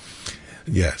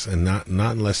 Yes, and not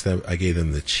unless I gave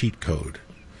them the cheat code.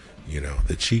 You know,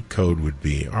 the cheat code would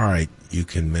be, all right, you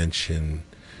can mention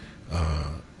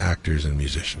actors and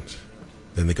musicians.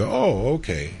 Then they go, oh,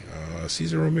 okay,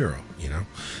 Cesar Romero, you know.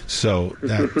 So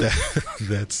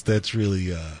that's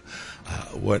really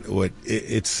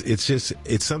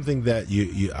it's something that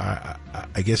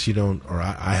I guess you don't, or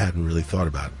I hadn't really thought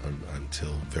about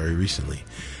until very recently.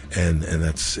 And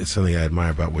it's something I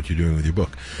admire about what you're doing with your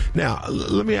book. Now,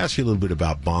 let me ask you a little bit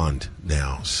about Bond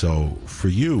now. So for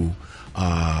you,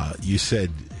 you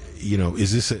said, you know,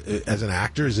 is this as an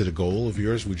actor, is it a goal of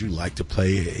yours? Would you like to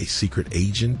play a secret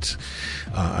agent?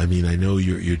 I mean, I know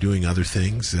you're doing other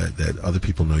things that other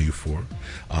people know you for.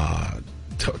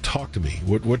 Talk to me.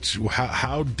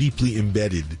 How deeply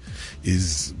embedded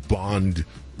is Bond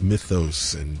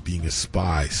mythos and being a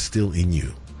spy still in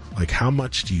you? Like, how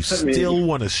much do you still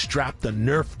want to strap the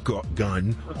Nerf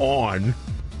gun on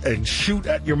and shoot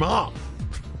at your mom?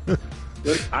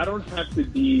 Look, I don't have to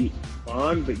be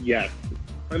Bond, but yes,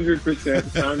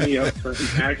 100% sign me up for an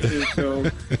action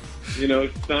film. You know,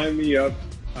 sign me up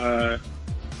to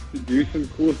do some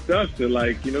cool stuff, to,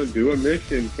 like, you know, do a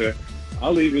mission.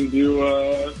 I'll even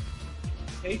do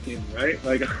Taken, right?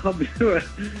 Like, I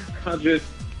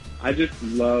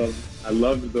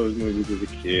loved those movies as a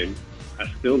kid. I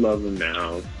still love them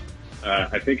now.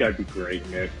 I think I'd be great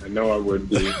in it. I know I would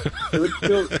be.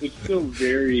 So it's still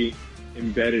very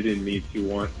embedded in me to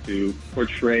want to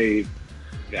portray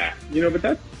that, you know. But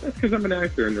that's because I'm an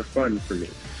actor and they're fun for me.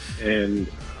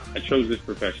 And I chose this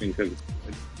profession because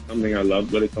it's something I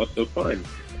love, but it's also fun.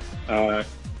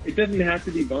 It doesn't have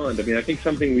to be Bond. I mean, I think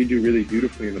something we do really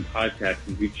beautifully in the podcast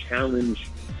is we challenge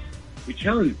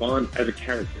Bond as a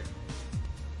character.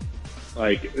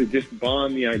 Like, just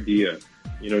Bond the idea.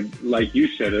 You know, like you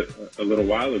said a little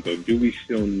while ago, do we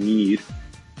still need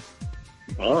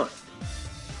Bond?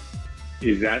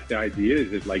 Is that the idea?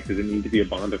 Is it like, does it need to be a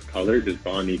Bond of color? Does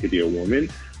Bond need to be a woman?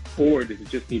 Or does it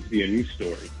just need to be a new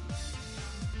story?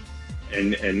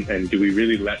 And do we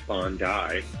really let Bond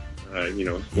die? You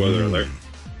know, spoiler alert.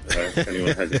 If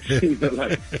anyone hasn't seen the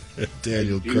life.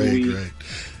 Daniel Craig, right?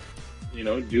 You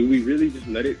know, do we really just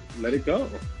let it go?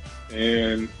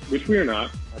 And which we are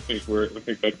not. I think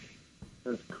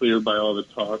that's clear by all the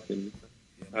talk. And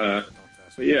but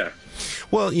yeah.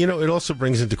 Well, you know, it also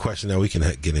brings into question. Now we can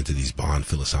get into these Bond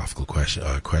philosophical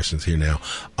questions here now.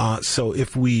 So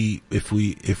if we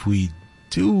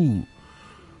do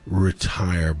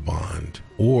retire Bond,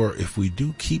 or if we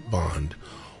do keep Bond,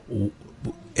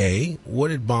 what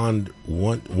did Bond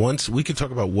once? We could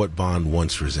talk about what Bond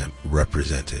once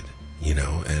represented. You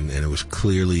know, and it was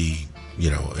clearly,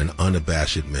 you know, an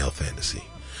unabashed male fantasy.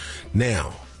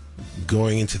 Now,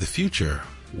 going into the future,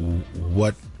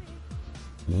 what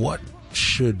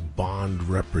should Bond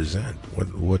represent?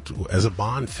 What as a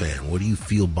Bond fan, what do you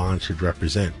feel Bond should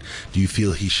represent? Do you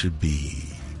feel he should be,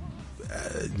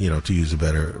 you know, not to use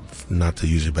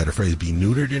a better phrase, be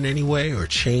neutered in any way, or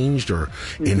changed, or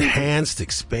enhanced,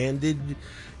 expanded?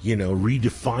 You know,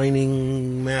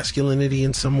 redefining masculinity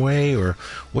in some way, or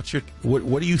what do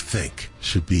you think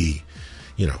should be,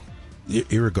 you know,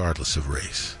 irregardless of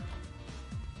race?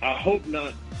 I hope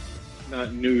not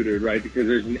neutered, right? Because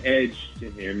there's an edge to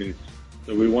him, and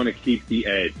so we want to keep the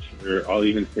edge. Or I'll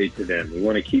even say to them, we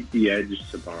want to keep the edge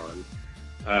to Bond.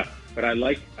 But I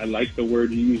like the word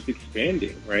you used,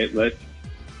 expanding, right? Let's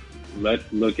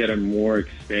look at a more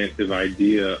expansive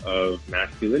idea of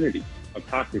masculinity, of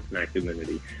toxic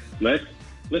masculinity. Let's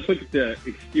look at the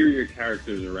exterior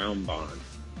characters around Bond.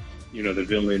 You know, the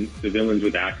villains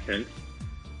with accents,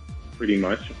 pretty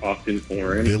much, often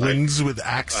foreign. Villains with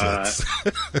accents.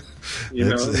 You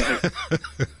know,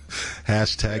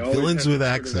 hashtag villains with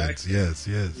accents. Yes.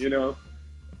 You know,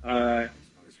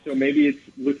 so maybe it's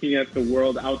looking at the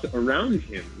world out around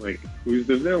him. Like, who's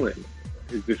the villain?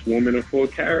 Is this woman a full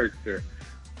character?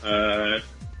 And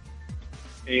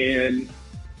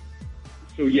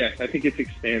so, yes, I think it's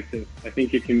expansive. I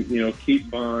think it can, you know, keep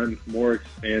Bond more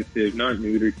expansive, not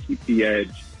neutered, keep the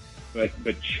edge.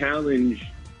 but challenge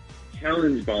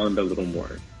Bond a little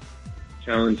more.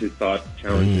 Challenge his thoughts,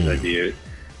 challenge his ideas.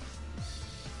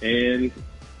 And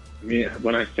I mean,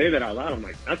 when I say that out loud, I'm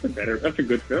like, that's a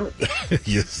good film.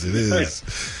 Yes, it is.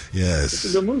 Yes. It's a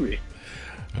good movie.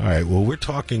 All right. Well, we're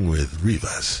talking with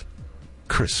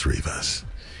Chris Rivas,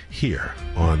 here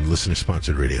on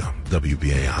listener-sponsored radio,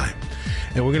 WBAI.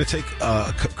 And we're going to take,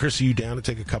 Chris, are you down to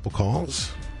take a couple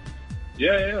calls?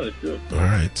 Yeah, let's do it. All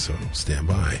right, so stand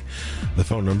by. The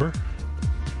phone number,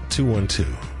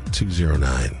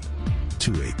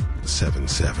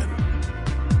 212-209-2877.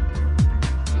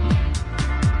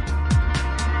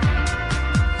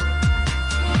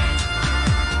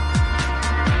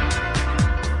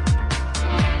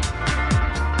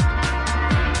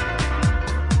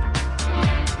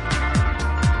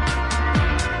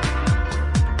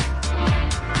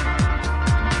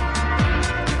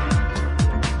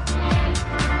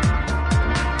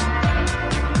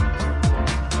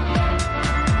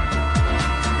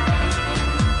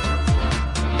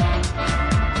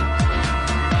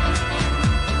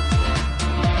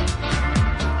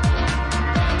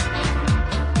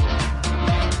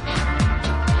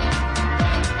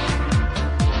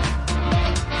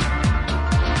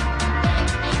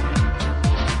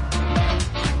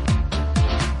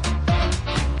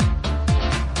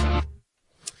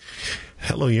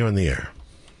 Hello, you're on the air.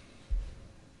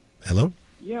 Hello?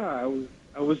 Yeah,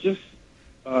 I was just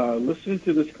listening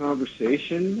to this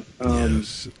conversation.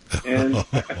 Yes. And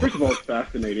first of all, it's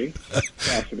fascinating.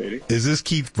 Is this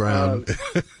Keith Brown?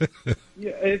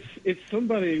 Yeah, it's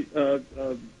somebody.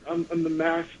 I'm the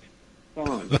masked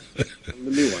Bond. I'm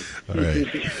the new one. All right.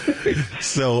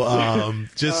 So,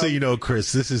 just so you know,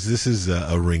 Chris, this is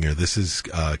a ringer. This is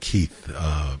Keith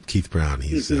Brown.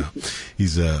 He's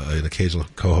an occasional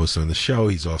co-host on the show.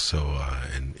 He's also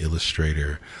an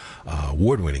illustrator,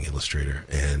 award-winning illustrator,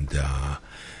 and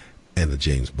a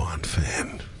James Bond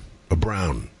fan, a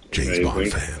Brown James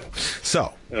Bond fan.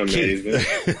 So,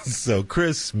 Keith, so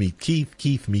Chris, meet Keith.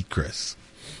 Keith, meet Chris.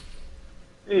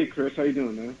 Hey, Chris, how you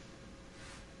doing, man?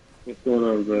 What's going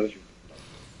on, brother?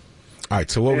 All right,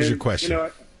 so what was your question?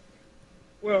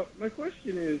 Well, my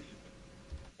question is,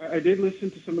 I did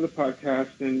listen to some of the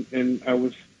podcasts, and I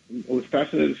was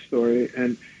fascinated with the story,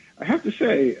 and I have to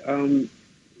say,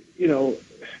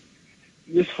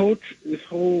 this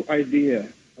whole idea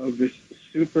of this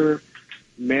super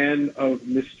man of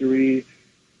mystery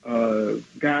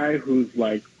guy who's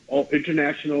like all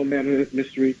international man of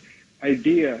mystery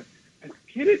idea,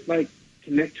 can it like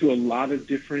connect to a lot of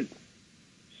different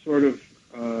sort of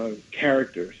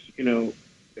characters, I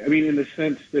mean, in the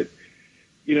sense that,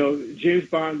 James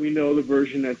Bond, we know the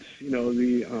version that's,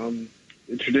 the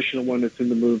traditional one that's in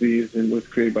the movies and was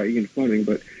created by Ian Fleming,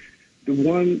 but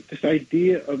this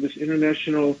idea of this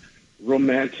international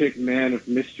romantic man of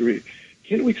mystery,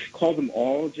 can't we call them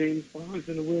all James Bonds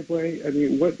in a weird way? I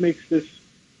mean, what makes it,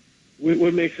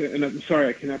 and I'm sorry,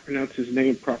 I cannot pronounce his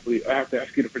name properly. I have to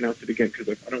ask you to pronounce it again because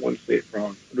I don't want to say it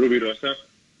wrong. Ruby Rosa?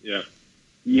 Yeah.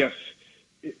 Yes.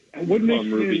 What makes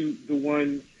him the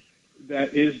one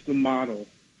that is the model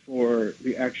for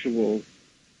the actual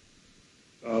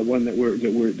one that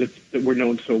we're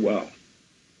known so well?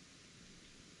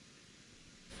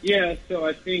 Yeah, so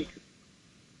I think,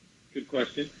 good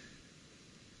question.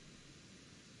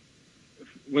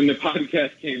 When the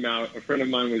podcast came out, a friend of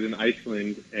mine was in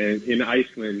Iceland, and in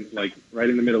Iceland, like right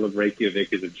in the middle of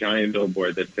Reykjavik, is a giant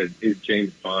billboard that says, "Is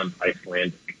James Bond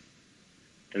Icelandic?"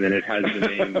 And then it has the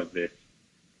name of this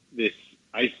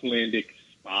Icelandic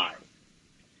spy.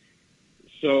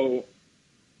 So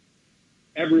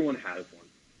everyone has one,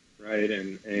 right?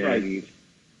 And right.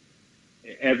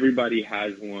 Everybody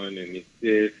has one, and it's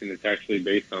this, and it's actually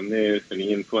based on this, and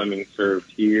Ian Fleming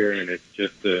served here, and it's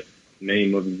just the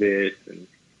name of this, and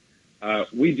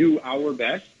we do our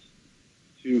best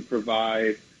to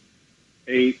provide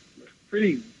a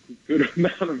pretty good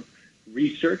amount of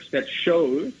research that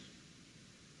shows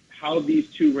how these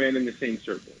two ran in the same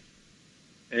circle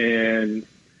and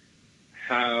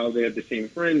how they had the same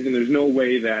friends, and there's no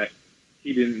way that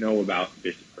he didn't know about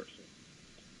this person,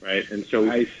 right? And so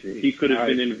he could have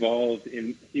been involved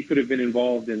in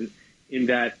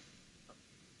that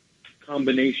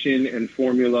combination and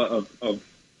formula of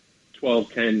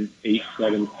 12, 10, 8,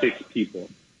 7, 6 people.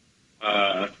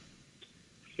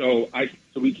 So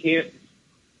we can't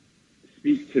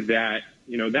speak to that.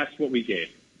 That's what we gave.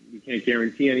 We can't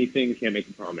guarantee anything. We can't make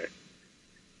a promise.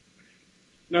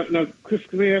 Now, Chris,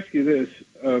 can I ask you this?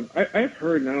 I've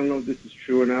heard, and I don't know if this is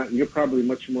true or not, and you're probably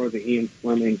much more the Ian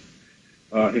Fleming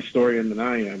historian than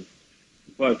I am,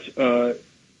 but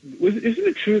isn't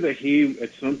it true that he,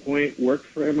 at some point, worked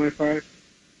for MI5?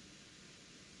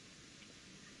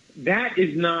 That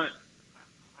is not.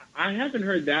 I haven't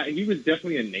heard that. He was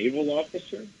definitely a naval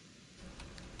officer.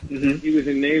 Mm-hmm. He was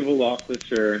a naval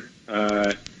officer.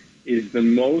 Is the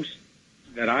most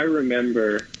that I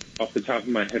remember off the top of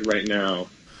my head right now.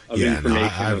 Of information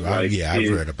I've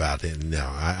read about it. No,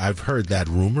 I've heard that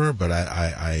rumor, but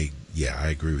I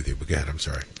agree with you. But go ahead. I'm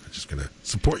sorry. I'm just going to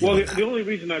support you. Well, on that. the only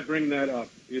reason I bring that up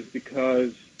is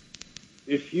because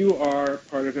if you are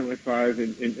part of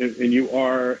MI5 and you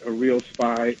are a real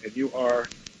spy and you are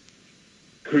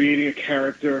creating a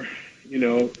character, in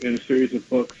a series of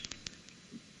books,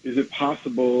 is it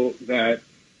possible that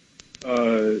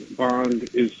Bond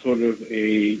is sort of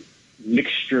a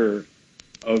mixture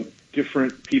of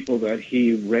different people that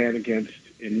he ran against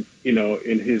in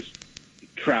his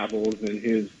travels and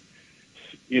his,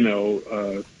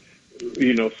 sort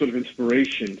of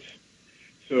inspirations?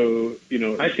 So,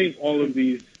 I think all of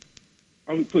these.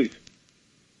 Please.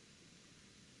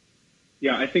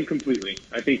 Yeah, I think completely.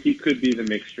 I think he could be the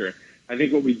mixture. I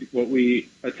think what we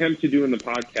attempt to do in the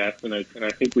podcast, and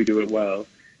I think we do it well,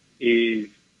 is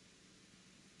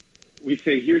we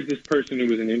say, here's this person who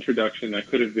was an introduction that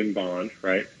could have been Bond,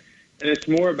 right? And it's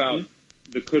more about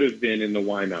the could have been and the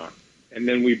why not. And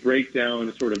then we break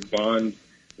down sort of Bond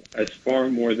as far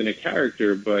more than a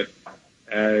character, but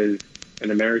as an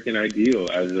American ideal,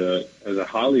 as a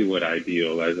Hollywood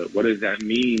ideal, what does that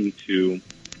mean to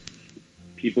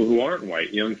people who aren't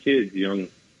white, young kids,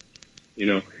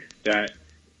 that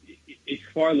it's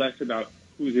far less about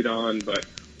who's it on, but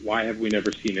why have we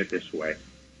never seen it this way?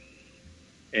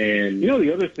 And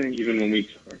the other thing, even when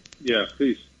yeah,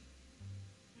 please.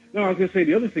 No, I was going to say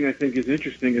the other thing I think is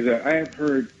interesting is that I have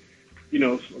heard,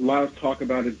 a lot of talk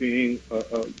about it being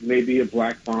maybe a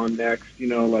black Bond next,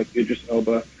 like Idris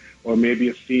Elba, or maybe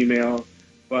a female.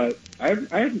 But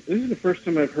this is the first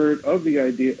time I've heard of the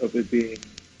idea of it being,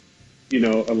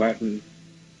 a Latin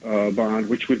Bond,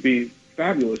 which would be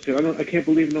fabulous. And I can't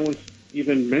believe no one's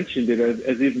even mentioned it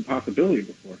as even possibility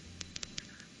before.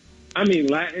 I mean,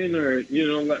 Latin or,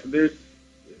 there's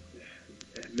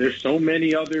so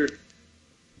many other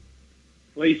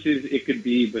places it could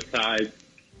be besides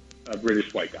a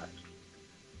British white guy.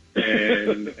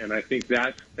 And I think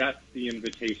that's the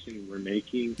invitation we're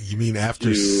making. You mean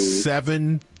after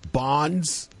 7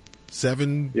 Bonds?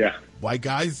 7 white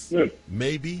guys? Yeah.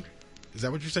 Maybe? Is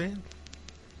that what you're saying?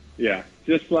 Yeah.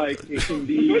 Just like it can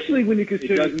be, especially when you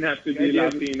consider, it doesn't have to be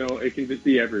Latino, it can just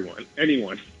be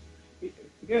anyone.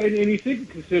 Yeah, and you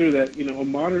consider that, a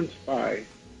modern spy.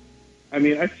 I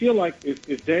mean, I feel like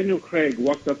if Daniel Craig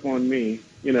walked up on me,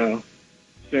 saying,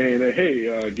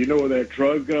 hey, do you know where that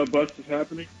drug bust is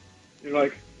happening? You're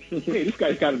like, hey, this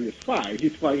guy's got to be a spy. He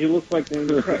looks like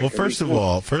Daniel Craig. Well, first of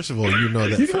all, you know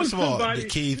that.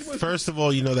 Keith, first of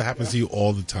all, that happens to you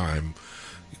all the time.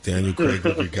 Daniel Craig,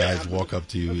 your guys walk up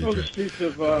to you.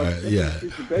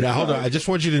 Now, hold on. I just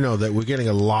want you to know that we're getting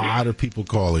a lot of people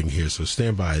calling here, so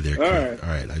stand by there. All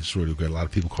right. I just we've got a lot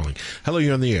of people calling. Hello,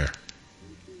 you're on the air.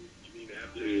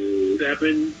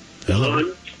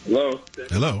 Hello. Hello.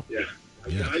 Yeah.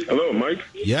 Yes. Hello, Mike.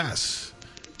 Yes.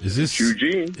 Is this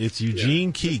Eugene? It's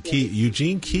Eugene Key.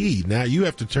 Eugene Key. Now you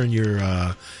have to turn your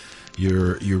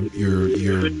computer.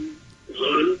 Again?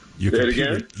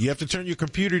 You have to turn your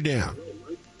computer down.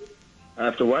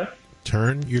 After what?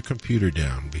 Turn your computer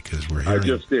down because we're hearing. I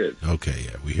just did. Okay,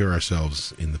 yeah, we hear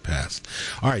ourselves in the past.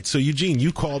 All right, so Eugene,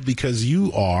 you called because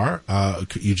you are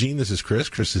Eugene. This is Chris.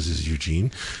 Chris, this is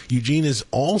Eugene. Eugene is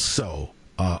also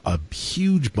a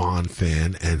huge Bond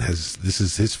fan, and this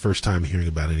is his first time hearing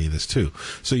about any of this too.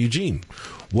 So, Eugene,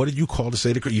 what did you call to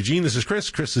say to Chris? Eugene? This is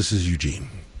Chris. Chris, this is Eugene.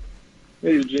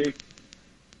 Hey, Eugene.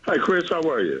 Hi, Chris. How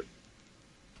are you?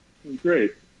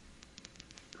 Great.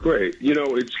 Great.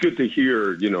 It's good to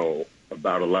hear,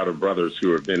 about a lot of brothers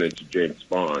who have been into James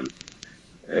Bond.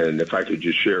 And if I could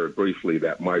just share briefly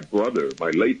that my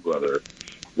late brother,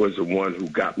 was the one who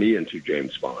got me into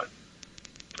James Bond.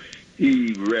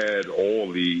 He read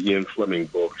all the Ian Fleming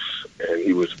books, and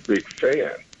he was a big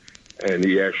fan. And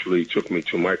he actually took me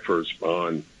to my first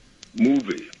Bond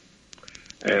movie.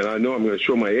 And I know I'm going to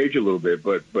show my age a little bit,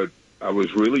 but I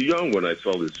was really young when I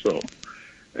saw this film.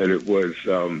 And it was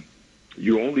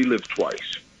You Only Live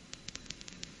Twice.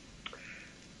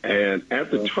 And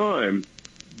at the time,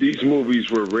 these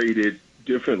movies were rated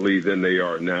differently than they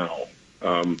are now.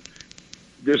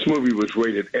 This movie was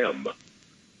rated M.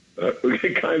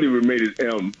 They kindly were rated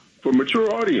M for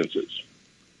mature audiences.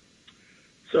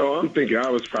 So I'm thinking I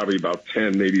was probably about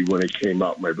 10 maybe when it came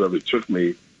out. My brother took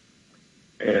me,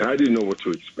 and I didn't know what to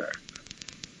expect.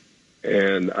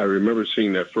 And I remember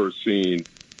seeing that first scene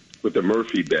with the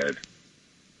Murphy bed.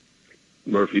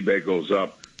 Murphy bed goes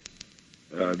up,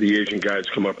 the Asian guys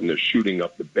come up and they're shooting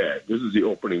up the bed. This is the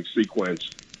opening sequence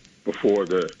before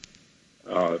the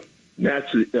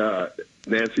Nancy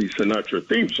Sinatra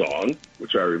theme song,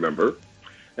 which I remember.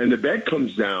 And the bed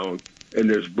comes down, and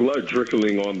there's blood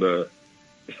trickling on the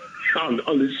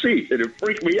seat, and it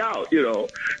freaked me out. You know,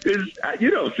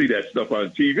 you don't see that stuff on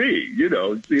TV. You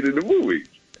know, you see it in the movies.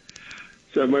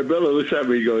 So my brother looks at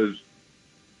me, he goes,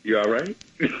 "You all right?"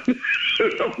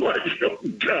 I'm like, "Oh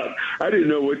God!" I didn't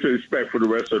know what to expect for the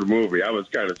rest of the movie. I was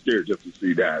kind of scared just to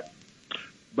see that.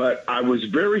 But I was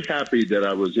very happy that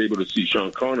I was able to see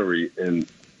Sean Connery in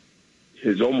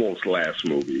his almost last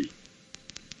movie.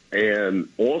 And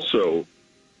also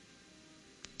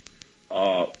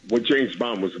what James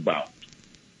Bond was about.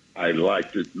 I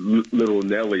liked it. Little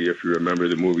Nelly, if you remember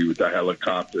the movie with the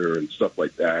helicopter and stuff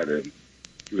like that. And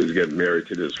he was getting married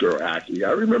to this girl, Aki.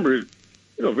 I remember it,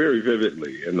 very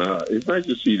vividly. And it's nice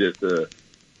to see that the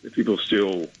people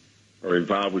still are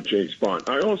involved with James Bond.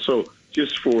 I also...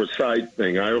 Just for a side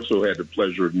thing, I also had the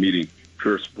pleasure of meeting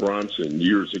Pierce Brosnan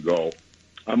years ago.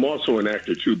 I'm also an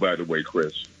actor, too, by the way,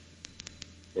 Chris.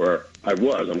 Or I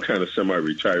was. I'm kind of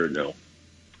semi-retired now.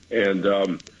 And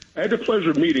I had the pleasure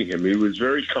of meeting him. He was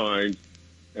very kind,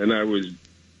 and I was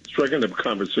striking up a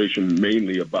conversation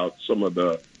mainly about some of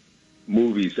the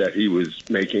movies that he was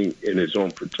making in his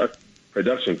own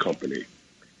production company.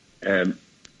 And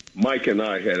Mike and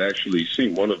I had actually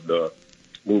seen one of the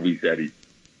movies that he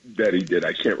did.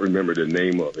 I can't remember the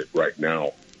name of it right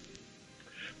now.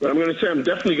 But I'm going to say I'm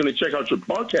definitely going to check out your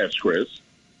podcast, Chris.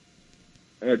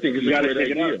 And I think it's a great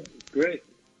idea. It's great.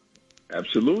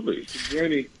 Absolutely.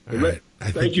 Journey. Right.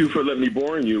 Thank you for letting me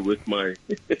bore you with my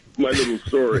little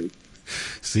story.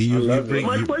 See,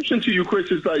 my question to you,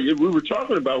 Chris, is like, we were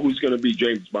talking about who's going to be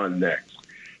James Bond next.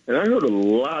 And I heard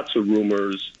lots of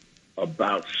rumors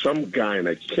about some guy, and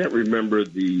I can't remember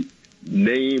the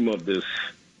name of this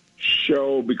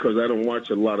show because I don't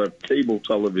watch a lot of cable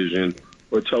television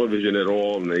or television at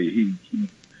all, and he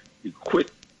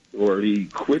quit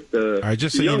the. All right,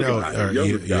 just so you know,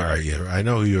 I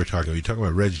know who you were talking about. You're talking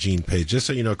about Regine Page. Just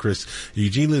so you know, Chris,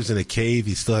 Eugene lives in a cave.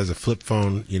 He still has a flip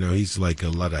phone. He's like a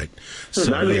Luddite.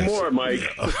 So, not anymore, Mike.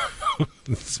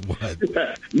 What?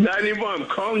 Not anymore. I'm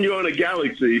calling you on a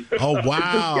Galaxy. Oh,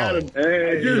 wow.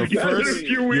 Your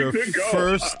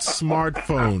first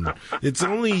smartphone. It's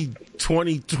only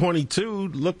 2022.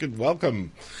 Look at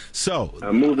welcome. So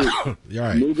I'm moving. All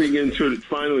right. Moving into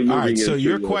finally. Moving all right. So into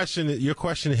your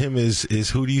question to him is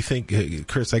who do you think,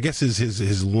 Chris? I guess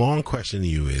his long question to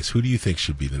you is who do you think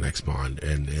should be the next Bond?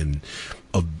 And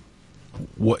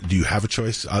what do you have a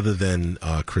choice other than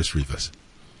Chris Rivas?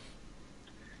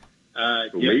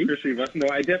 Yes, Chris Rivas. No,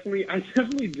 I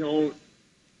definitely don't.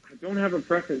 I don't have a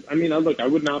preference. I mean, look, I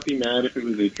would not be mad if it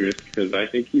was Idris because I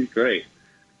think he's great.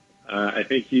 I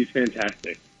think he's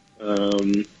fantastic.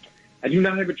 I do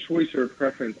not have a choice or a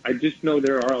preference. I just know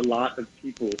there are a lot of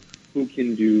people who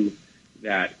can do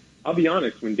that. I'll be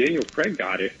honest. When Daniel Craig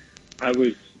got it, I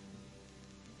was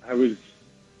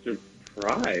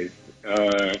surprised.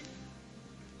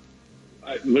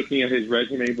 Looking at his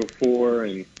resume before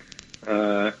and.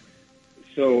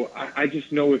 So I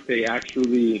just know if they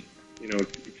actually,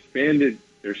 expanded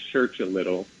their search a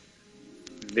little,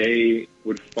 they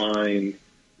would find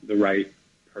the right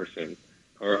person.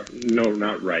 Or, no,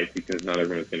 not right, because not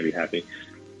everyone's going to be happy.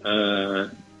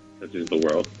 Such is the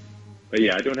world. But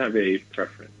yeah, I don't have a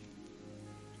preference.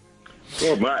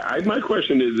 Well, my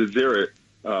question is there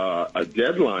a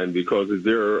deadline? Because is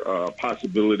there a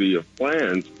possibility of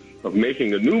plans of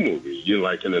making a new movie,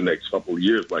 like in the next couple of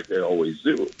years, like they always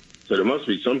do? So there must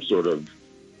be some sort of,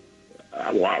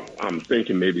 I'm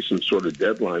thinking maybe some sort of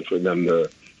deadline for them to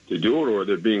do it, or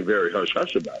they're being very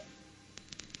hush-hush about it.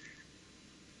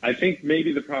 I think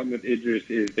maybe the problem with Idris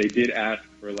is they did ask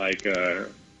for I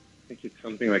think it's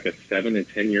something like a 7 to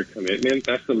 10 year commitment.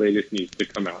 That's the latest needs to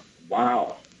come out.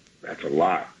 Wow. That's a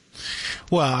lot.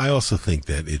 Well, I also think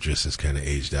that Idris has kind of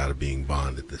aged out of being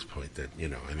Bond at this point. That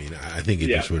I think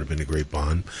Idris would have been a great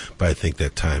Bond, but I think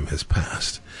that time has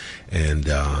passed. And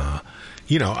I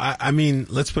mean,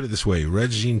 let's put it this way: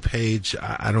 Regine Page,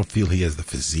 I don't feel he has the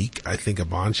physique I think a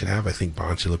Bond should have. I think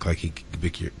Bond should look like he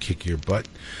could kick your butt.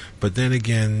 But then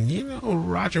again,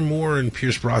 Roger Moore and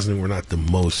Pierce Brosnan were not the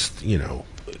most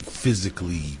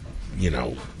physically.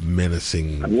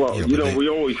 Menacing. Well, we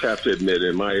always have to admit,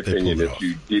 in my opinion, if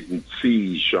you didn't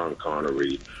see Sean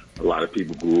Connery, a lot of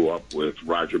people grew up with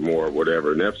Roger Moore or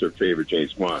whatever, and that's their favorite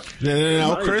James Bond.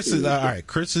 No. Chris is all right.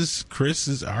 Chris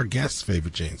is our guest's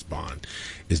favorite James Bond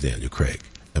is Daniel Craig.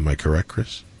 Am I correct,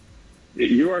 Chris?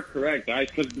 You are correct.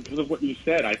 Because of what you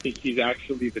said, I think he's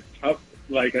actually the tough.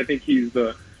 I think he's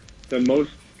the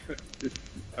most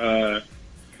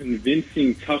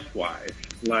convincing tough wives.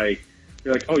 Like,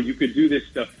 you're like, oh, you could do this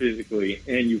stuff physically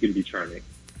and you can be charming.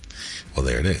 Well,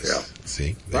 there it is. Yeah.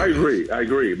 See? I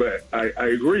agree. But I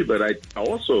agree, but I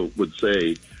also would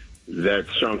say that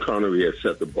Sean Connery has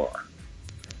set the bar.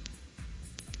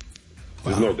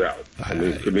 There's no doubt. I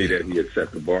mean, to me, that he had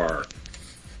set the bar.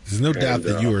 There's no doubt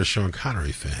that you are a Sean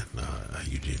Connery fan,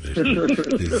 Eugene.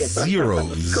 There's zero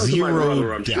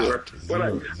brother, I'm doubt. Sure.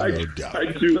 But doubt.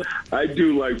 I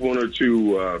do like one or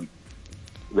two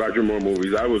Roger Moore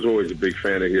movies. I was always a big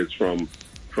fan of his from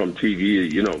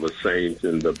TV, you know, The Saint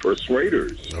and The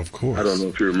Persuaders. Of course. I don't know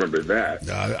if you remember that.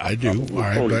 I do. All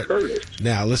right, Tony but Curtis.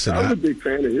 Now, listen. I was a big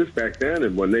fan of his back then,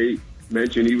 and when they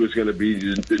mentioned he was going to be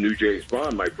the new James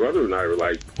Bond, my brother and I were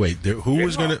like, wait, who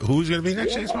was going to be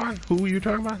next James Bond? Who were you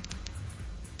talking about?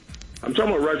 I'm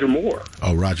talking about Roger Moore.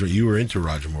 Oh, Roger, you were into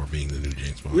Roger Moore being the new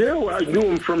James Bond. Yeah, well, I knew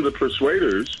him from The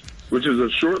Persuaders, which is a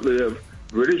short-lived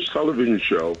British television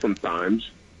show from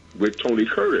Times with Tony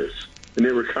Curtis, and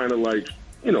they were kind of like,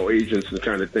 you know, agents and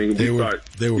kind of thing. They were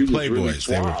playboys. Really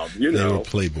suave, they were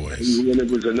playboys. And when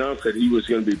it was announced that he was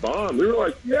going to be Bond, we were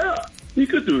like, yeah, he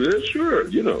could do this, sure,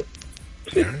 you know.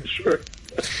 Right. Sure.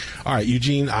 All right,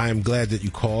 Eugene, I'm glad that you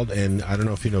called, and I don't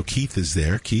know if you know Keith is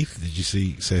there. Keith, did you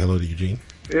say hello to Eugene?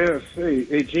 Yes.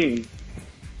 Hey, Gene.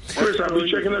 Chris, I've been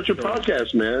checking out your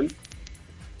podcast, man.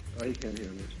 Oh, he can't hear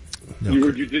me. No,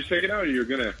 Would you just check it out, or you're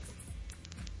gonna?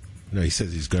 No, he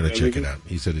says he's going to check it out.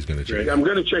 He said he's going to check it out. I'm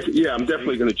going to check it. Yeah, I'm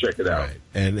definitely going to check it out. Right.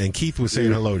 And Keith was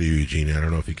saying hello to you, Eugene. I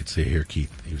don't know if you could hear Keith.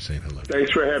 He was saying hello.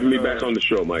 Thanks for having me back on the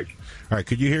show, Mike. All right,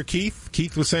 could you hear Keith?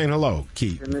 Keith was saying hello.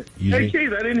 Keith. Hey,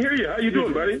 Keith, I didn't hear you. How you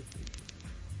doing, buddy?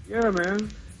 Yeah,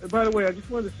 man. And by the way, I just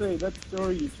wanted to say that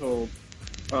story you told,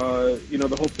 you know,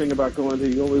 the whole thing about going to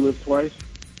You Only Live Twice,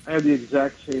 I had the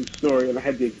exact same story, and I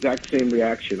had the exact same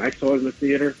reaction. I saw it in the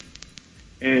theater,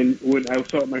 and when I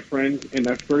saw it with my friends, and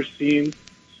that first scene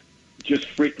just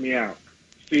freaked me out.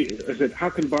 See, I said, how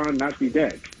can Bond not be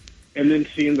dead? And then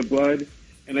seeing the blood,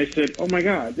 and I said, oh my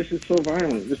God, this is so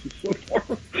violent. This is so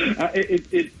horrible.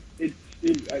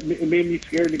 It made me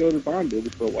scared to go to the Bond movie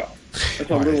for a while. That's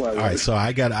how little I was. All right, so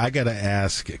I got to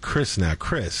ask Chris now.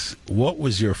 Chris, what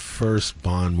was your first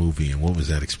Bond movie, and what was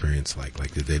that experience like?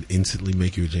 Like, did that instantly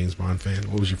make you a James Bond fan?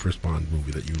 What was your first Bond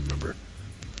movie that you remember?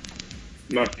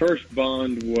 My first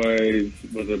Bond was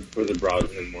a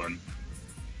Brosnan one,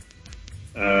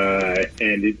 and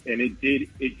it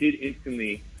did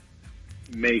instantly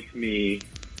make me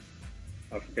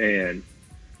a fan,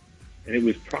 and it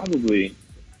was probably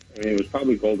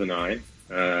GoldenEye,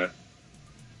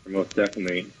 most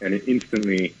definitely, and it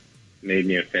instantly made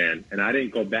me a fan. And I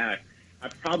didn't go back. I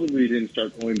probably didn't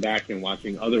start going back and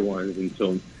watching other ones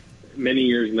until many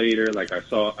years later. Like I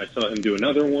saw him do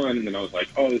another one, and then I was like,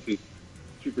 oh, this is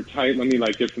super tight. Let me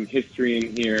get some history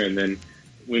in here, and then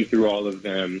went through all of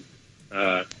them.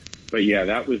 But yeah,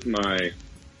 that was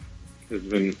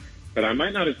but I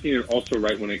might not have seen it also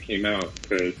right when it came out,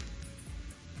 because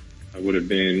I would have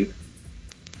been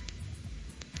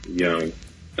young.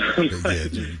 Yeah,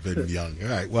 you've been young. All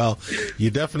right. Well,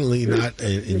 you're definitely not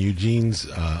in Eugene's.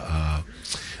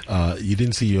 You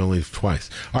didn't see You Only Live Twice.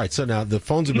 All right. So now the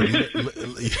phones have been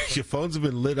your phones have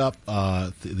been lit up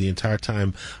the entire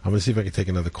time. I'm going to see if I can take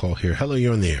another call here. Hello,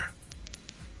 you're on the air.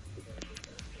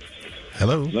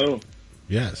 Hello. Hello.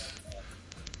 Yes.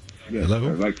 Hello.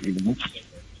 I'd like to be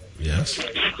Yes.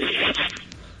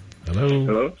 Hello.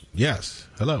 Hello. Yes.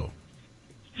 Hello.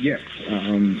 Yes.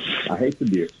 I hate to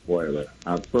be a spoiler.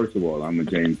 First of all, I'm a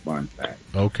James Bond fan.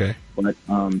 Okay. But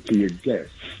to your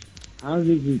guest, how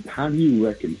do you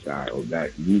reconcile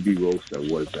that Ruby Rosa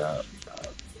was a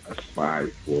spy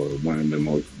for one of the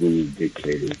most brutal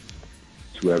dictators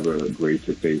to ever grace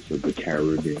the face of the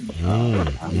Caribbean,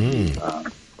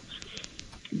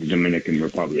 the Dominican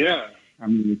Republic? Yeah. I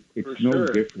mean, it's no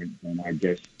different than, I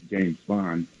guess, James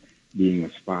Bond being a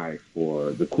spy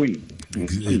for the Queen.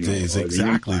 It's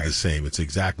exactly the same. It's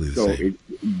exactly the same.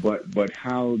 But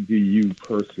how do you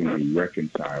personally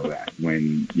reconcile that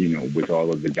when, with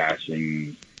all of the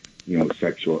dashing,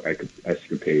 sexual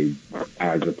escapades,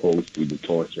 as opposed to the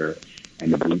torture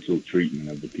and the brutal treatment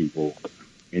of the people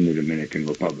in the Dominican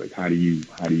Republic? How do you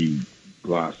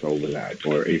gloss over that?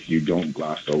 Or if you don't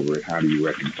gloss over it, how do you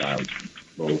reconcile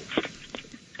both?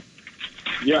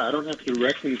 Yeah, I don't have to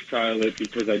reconcile it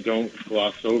because I don't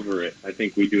gloss over it. I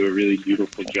think we do a really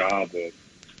beautiful job of,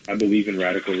 I believe in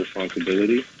radical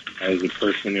responsibility as a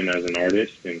person and as an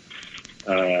artist. And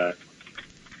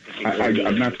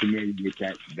I'm not familiar with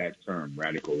that term,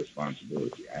 radical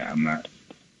responsibility. I'm not,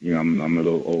 I'm a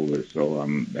little older, so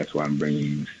that's why I'm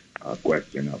bringing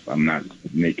question of. I'm not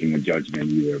making a judgment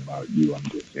either about you. I'm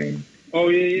just saying. Oh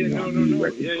yeah. No.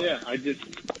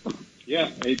 Yeah.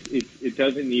 It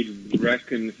doesn't need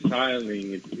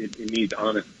reconciling. It needs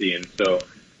honesty, and so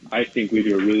I think we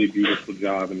do a really beautiful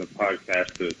job in the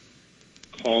podcast of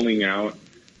calling out.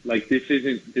 Like this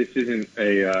isn't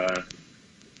a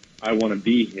I want to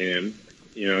be him.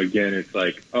 Again, it's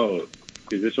like, oh,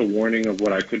 is this a warning of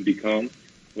what I could become?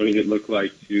 What does it look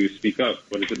like to speak up?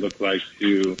 What does it look like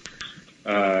to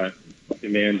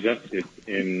demand justice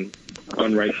in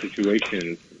unright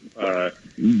situations?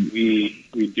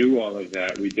 We do all of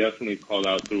that. We definitely call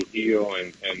out Trujillo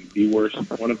and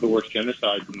one of the worst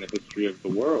genocides in the history of the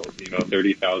world.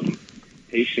 30,000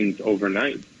 Haitians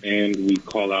overnight, and we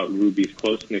call out Ruby's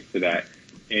closeness to that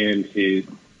and his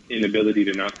inability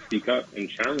to not speak up and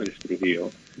challenge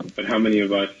Trujillo. But how many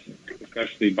of us,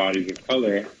 especially bodies of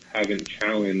color, haven't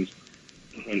challenged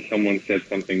when someone said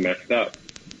something messed up,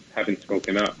 haven't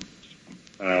spoken up?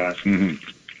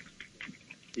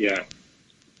 Yeah.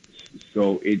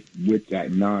 So with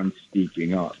that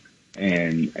non-speaking up,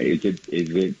 and is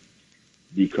it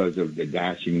because of the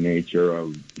dashing nature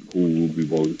of who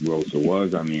Ruby Rosa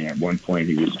was? I mean, at one point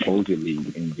he was supposedly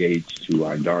engaged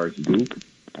to Doris Duke,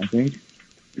 I think.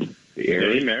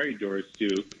 Yeah, he married Doris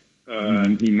Duke.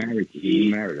 He married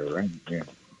her, right? Yeah.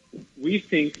 We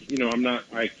think,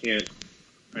 I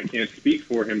can't speak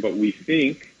for him, but we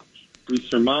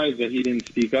surmise that he didn't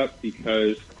speak up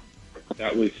because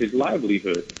that was his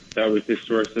livelihood. That was his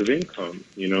source of income.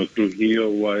 Trujillo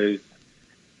was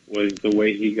the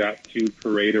way he got to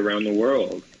parade around the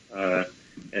world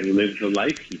and live the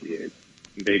life he did.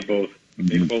 They both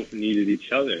needed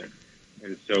each other,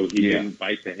 and so he didn't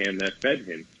bite the hand that fed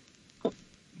him.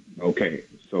 Okay,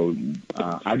 so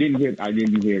I didn't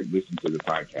listen to the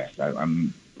podcast.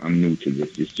 I'm new to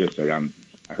this. It's just that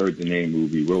I heard the name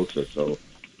Ruby Rosa, so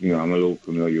I'm a little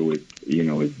familiar with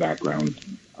his background.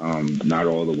 Not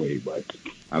all the way, but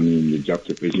I mean the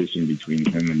juxtaposition between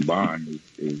him and Bond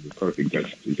is the perfect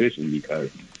juxtaposition,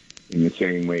 because in the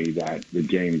same way that the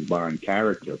James Bond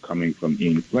character coming from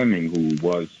Ian Fleming, who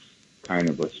was kind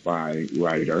of a spy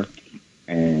writer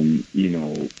and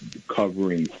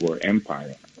covering for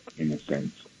Empire in a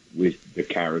sense, with the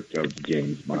character of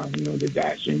James Bond, the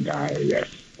dashing guy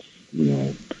that's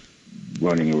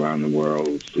running around the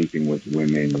world, sleeping with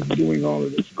women, and doing all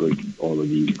of these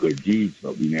good deeds,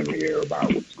 but we never hear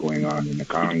about what's going on in the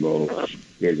Congo.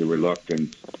 There's a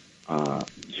reluctance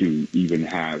to even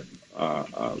have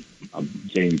a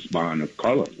James Bond of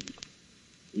color,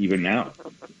 even now,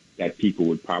 that people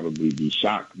would probably be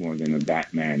shocked more than a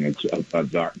Batman, a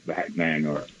dark Batman,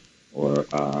 or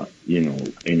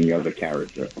any other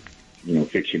character,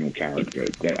 fictional character.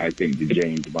 That I think the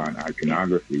James Bond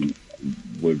iconography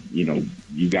would,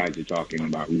 you guys are talking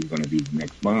about who's going to be the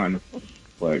next Bond,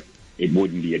 but it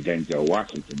wouldn't be a Denzel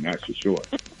Washington, that's for sure.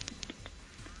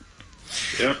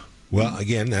 Yeah. Well,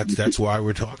 again, that's why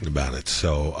we're talking about it.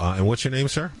 So, and what's your name,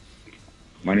 sir?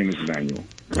 My name is Emmanuel.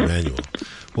 Emmanuel.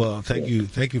 Well, thank you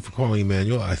for calling,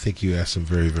 Emmanuel. I think you asked some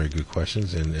very, very good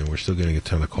questions, and we're still getting a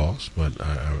ton of calls, but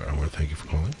I want to thank you for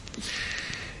calling.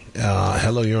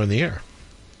 Hello, you're on the air.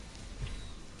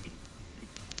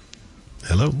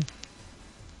 Hello.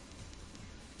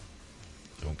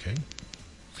 Okay.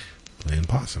 Playing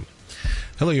possum.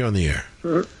 Hello, you're on the air.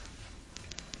 Sure.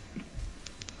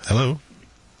 Hello.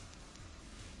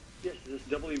 Yes, is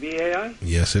this WBAI?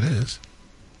 Yes, it is.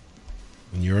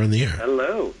 And you're on the air.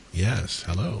 Hello. Yes,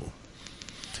 hello.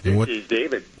 This is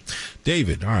David.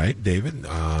 David, all right, David,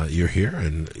 you're here,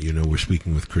 and we're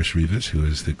speaking with Chris Rivas, who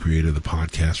is the creator of the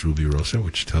podcast Ruby Rosa,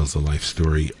 which tells the life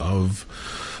story of,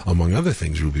 among other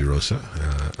things, Ruby Rosa,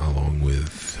 along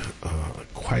with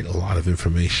quite a lot of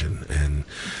information. And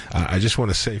I just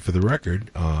want to say, for the record,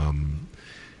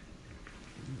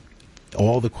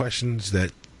 all the questions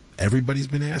that everybody's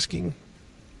been asking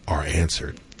are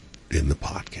answered in the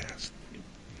podcast.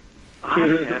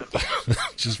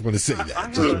 Just want to say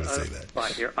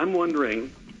that. Here. I'm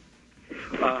wondering,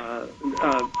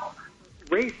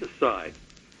 race aside,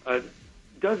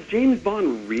 does James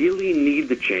Bond really need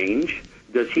the change?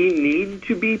 Does he need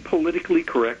to be politically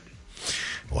correct?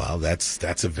 Well,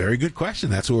 that's a very good question.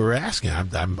 That's what we're asking.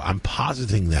 I'm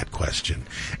positing that question.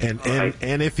 And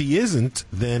if he isn't,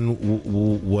 then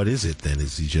what is it? Then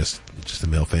is he just a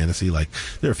male fantasy? Like,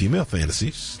 there are female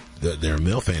fantasies. There are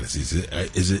male fantasies.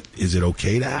 Is it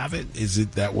okay to have it? Is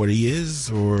it that what he is,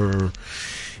 or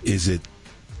is it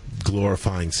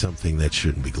glorifying something that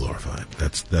shouldn't be glorified?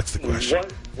 That's the question.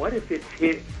 What if it's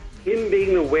him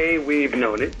being the way we've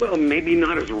known it? Well, maybe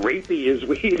not as rapey as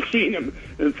we've seen him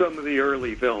in some of the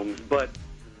early films, but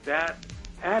that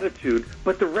attitude,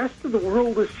 but the rest of the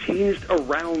world has changed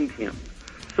around him.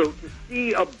 So to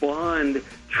see a Bond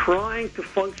trying to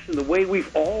function the way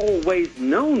we've always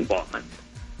known Bond,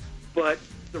 but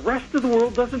the rest of the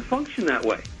world doesn't function that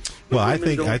way. Well, I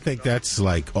think that's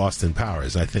like Austin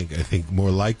Powers. I think more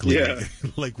likely,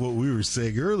 like what we were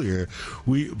saying earlier,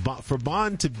 for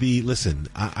Bond to be. Listen,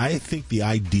 I think the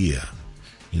idea.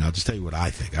 I'll just tell you what I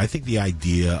think. I think the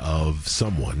idea of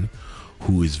someone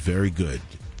who is very good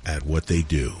at what they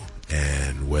do,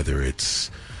 and whether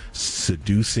it's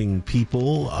seducing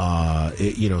people,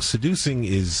 seducing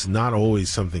is not always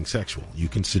something sexual. You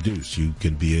can seduce, you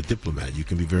can be a diplomat, you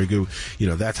can be very good.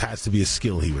 That has to be a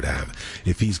skill he would have.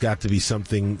 If he's got to be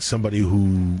somebody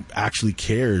who actually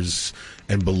cares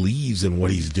and believes in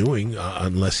what he's doing,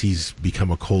 unless he's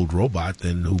become a cold robot,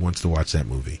 then who wants to watch that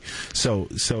movie? So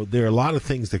there are a lot of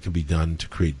things that can be done to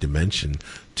create dimension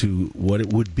to what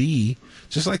it would be,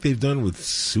 just like they've done with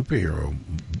superhero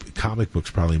comic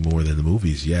books, probably more than the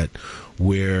movies yet,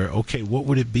 where, okay, what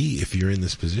would it be if you're in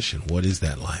this position? What is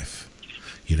that life?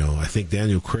 I think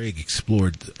Daniel Craig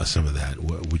explored some of that.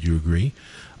 Would you agree?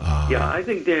 Yeah, I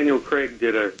think Daniel Craig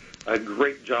did a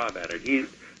great job at it. He's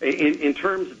in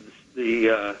terms of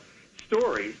the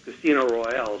stories, Casino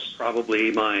Royale is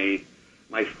probably my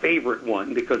favorite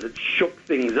one because it shook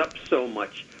things up so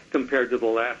much compared to the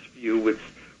last few with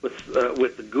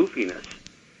the goofiness.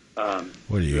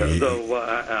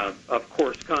 Though, of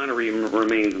course, Connery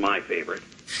remains my favorite.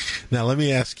 Now, let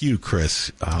me ask you,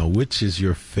 Chris, which is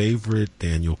your favorite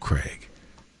Daniel Craig?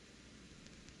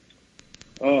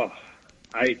 Oh,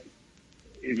 is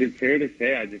it fair to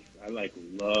say I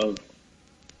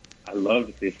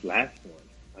loved this last one.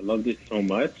 I loved it so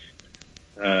much.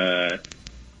 I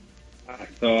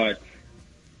thought,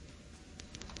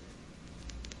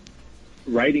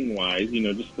 writing-wise,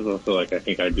 just because also, I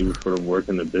think I do sort of work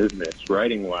in the business,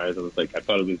 writing-wise, I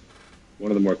thought it was one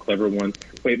of the more clever ones.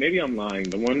 Wait, maybe I'm lying.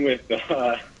 The one with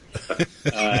Javier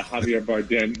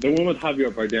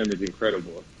Bardem, is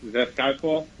incredible. Is that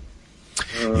Skyfall?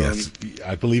 Yes,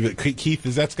 I believe it. Keith,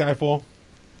 is that Skyfall?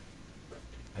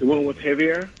 The one with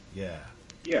Javier? Yeah.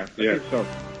 Yeah, I think so.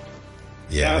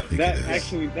 Yeah, that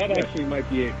actually might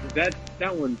be it.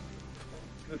 That one,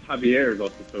 Javier is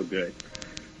also so good.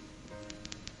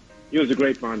 He was a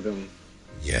great Bond villain.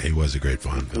 Yeah, he was a great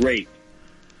Bond villain. Great.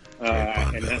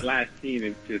 And that last scene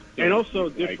is just so and also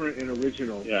different and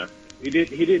original. Yeah. He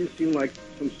didn't seem like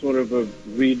some sort of a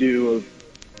redo of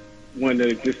one that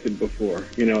existed before.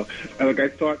 I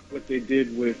thought what they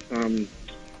did with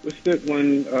what's that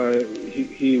one?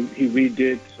 He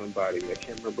redid somebody. I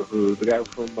can't remember who. The guy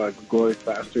from Glorious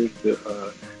Bastards,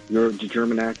 the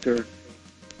German actor.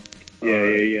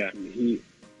 Yeah. He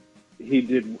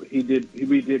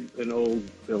redid an old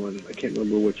villain. I can't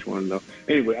remember which one though.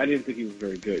 Anyway, I didn't think he was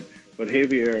very good. But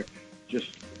Javier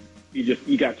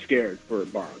he got scared for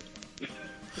Bond.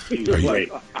 He was like,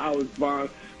 how is Bond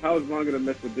going to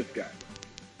mess with this guy?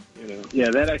 Yeah,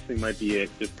 that actually might be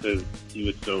it, just because he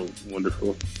was so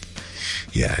wonderful.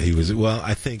 Yeah, he was. Well,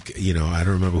 I think, I don't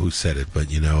remember who said it,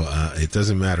 but, it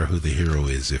doesn't matter who the hero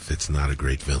is if it's not a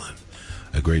great villain.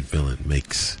 A great villain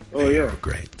makes a hero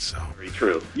great. So very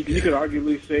true. You could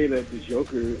arguably say that the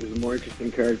Joker is a more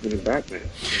interesting character than Batman.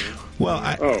 Well,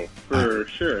 for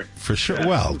sure. For sure. Yeah.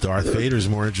 Well, Darth Vader is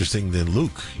more interesting than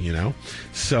Luke,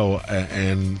 So,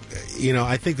 I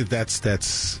think that's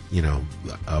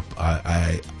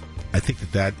I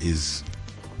think that is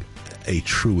a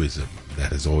truism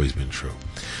that has always been true.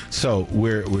 So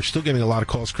we're still getting a lot of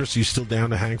calls. Chris, are you still down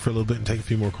to hang for a little bit and take a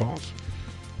few more calls?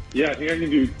 Yeah, I think I can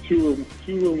do two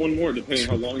or one more, depending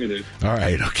how long it is. All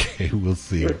right, okay, we'll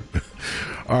see.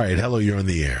 All right, hello, you're on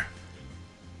the air.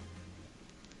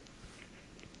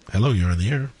 Hello, you're on the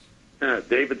air.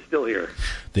 David's still here.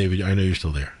 David, I know you're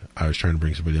still there. I was trying to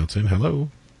bring somebody else in. Hello.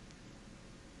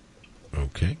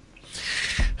 Okay.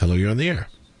 Hello, you're on the air.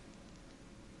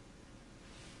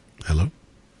 Hello.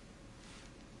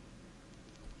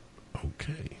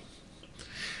 Okay.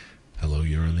 Hello,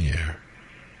 you're on the air.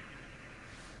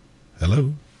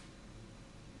 Hello?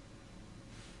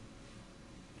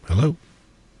 Hello?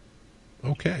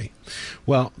 Okay.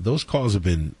 Well, those calls have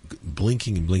been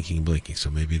blinking and blinking and blinking, so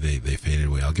maybe they faded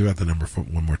away. I'll give out the number for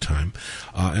one more time.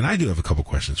 And I do have a couple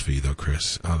questions for you, though,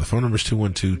 Chris. The phone number is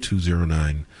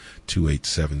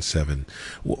 212-209-2877.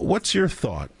 What's your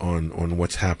thought on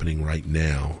what's happening right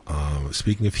now?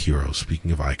 Speaking of heroes,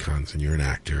 speaking of icons, and you're an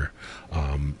actor,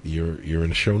 you're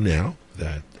in a show now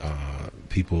that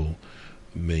people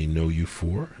may know you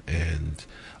for, and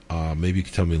maybe you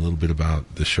could tell me a little bit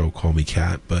about the show Call Me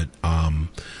Kat, but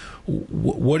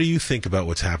What do you think about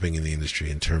what's happening in the industry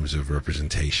in terms of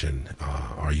representation?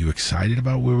 Are you excited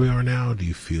about where we are now? Do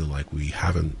you feel like we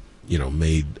haven't,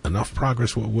 made enough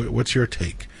progress? What's your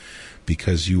take?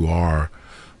 Because you are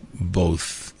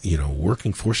both,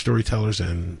 working for storytellers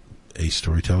and a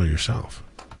storyteller yourself.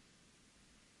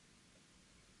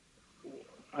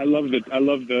 I love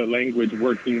the language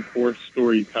 "working for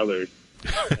storytellers."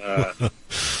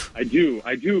 I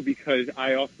do because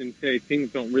I often say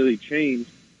things don't really change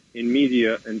in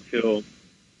media until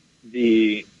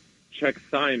the check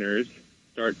signers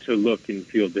start to look and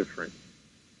feel different.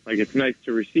 Like, it's nice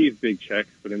to receive big checks,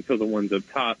 but until the ones up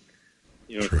top,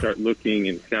 start looking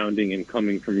and sounding and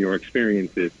coming from your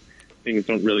experiences, things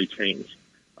don't really change.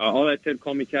 All that said,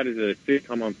 Call Me Cat is a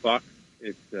sitcom on Fox.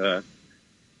 It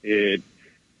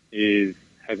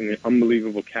has an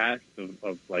unbelievable cast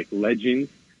of like legends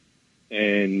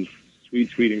and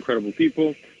sweet, incredible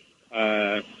people.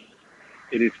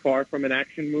 It is far from an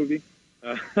action movie.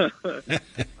 I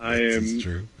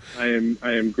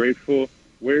am grateful.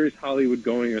 Where is Hollywood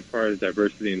going as far as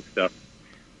diversity and stuff?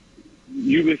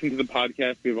 You listen to the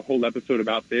podcast. We have a whole episode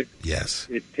about this. Yes.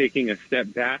 It's taking a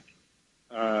step back,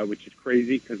 which is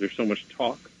crazy because there's so much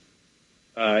talk.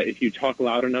 If you talk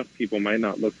loud enough, people might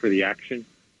not look for the action.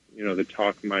 The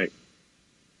talk might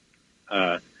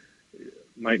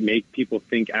make people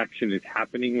think action is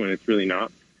happening when it's really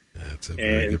not.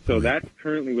 And so that's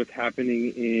currently what's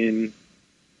happening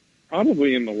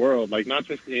probably in the world, like not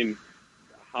just in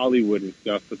Hollywood and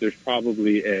stuff, but there's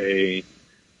probably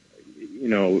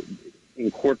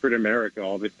in corporate America,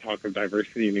 all this talk of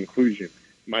diversity and inclusion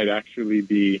might actually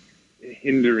be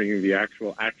hindering the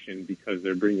actual action because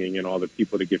they're bringing in all the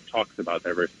people to give talks about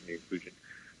diversity and inclusion.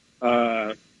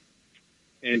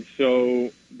 And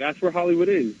so that's where Hollywood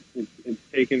is. It's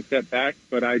taken a step back,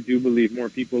 but I do believe more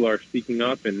people are speaking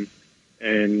up and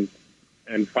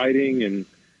fighting and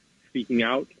speaking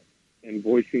out and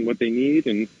voicing what they need.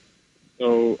 And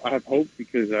so I have hope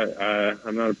because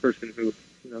I'm not a person who,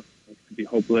 likes to be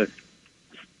hopeless.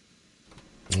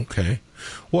 Okay.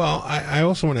 Well, I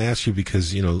also want to ask you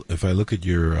because, if I look at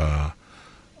your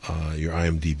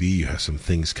IMDb, you have some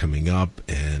things coming up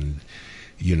and,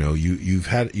 you've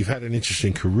had an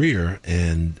interesting career,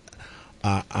 and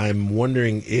I'm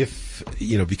wondering if,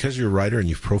 because you're a writer and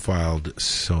you've profiled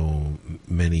so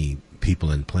many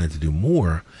people and plan to do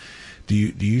more, do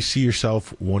you see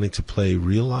yourself wanting to play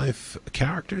real life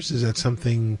characters? Is that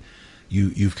something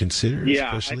you've considered?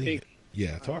 Yeah, especially? I think.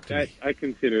 Yeah, talk to me. I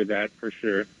consider that for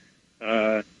sure.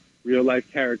 Real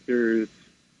life characters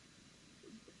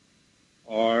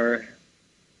are.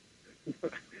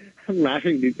 I'm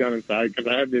laughing deep down inside because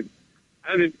I have this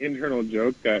internal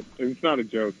joke that it's not a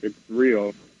joke; it's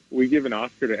real. We give an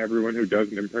Oscar to everyone who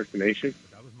does an impersonation.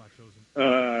 That was my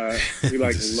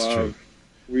chosen.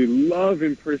 We love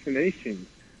impersonations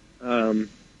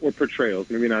or portrayals.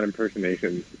 Maybe not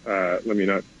impersonations. Let me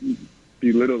not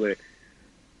belittle it.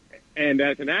 And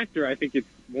as an actor, I think it's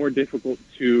more difficult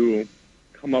to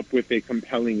come up with a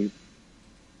compelling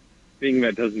thing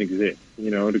that doesn't exist.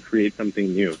 To create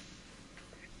something new.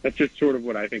 That's just sort of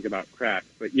what I think about craft.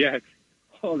 But yes,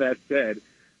 all that said,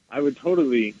 I would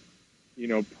totally,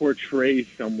 portray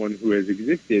someone who has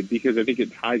existed because I think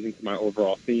it ties into my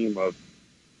overall theme of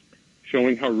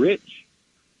showing how rich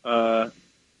our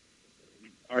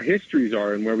histories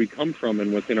are and where we come from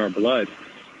and what's in our blood.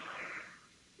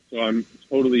 So I'm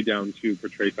totally down to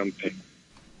portray something.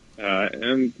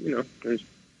 And, there's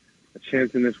a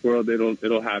chance in this world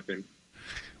it'll happen.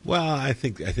 Well, I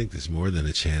think there's more than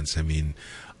a chance. I mean,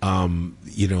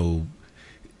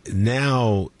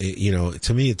 now,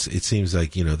 to me, it seems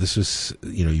like, this was,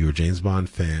 you were a James Bond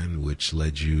fan, which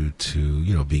led you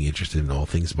to, being interested in all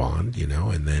things Bond,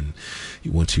 and then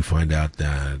once you find out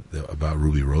about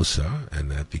Ruby Rosa,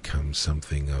 and that becomes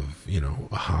something of,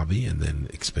 a hobby, and then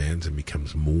expands and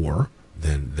becomes more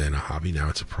than a hobby. Now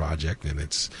it's a project, and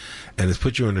it's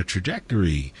put you on a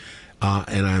trajectory.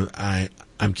 And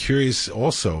I'm curious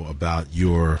also about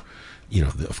your,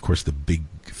 of course, the big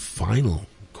final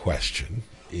question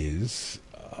is,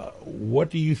 what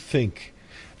do you think,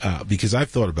 because I've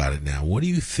thought about it now, what do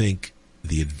you think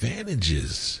the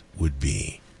advantages would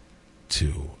be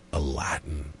to a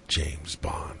Latin James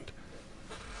Bond?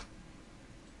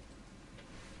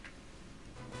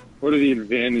 What are the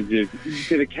advantages?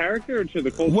 To the character or to the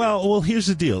culture? Well, here's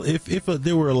the deal. If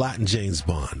there were a Latin James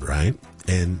Bond, right?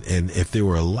 And if there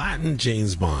were a Latin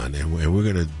James Bond, and we're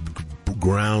going to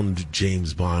ground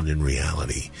James Bond in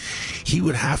reality, he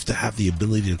would have to have the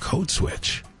ability to code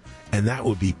switch. And that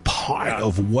would be part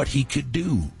of what he could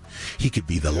do. He could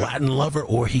be the Latin lover,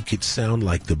 or he could sound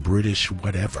like the British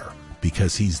whatever,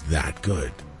 because he's that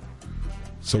good.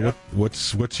 So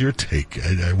what's your take?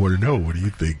 I want to know. What do you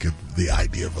think of the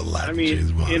idea of a Latin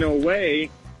James Bond? In a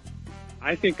way,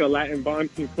 I think a Latin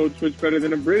Bond can code switch better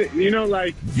than a British.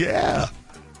 Yeah.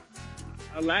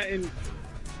 A Latin,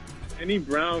 any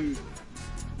brown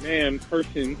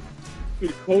person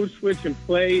could code switch and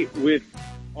play with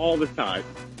all the sides.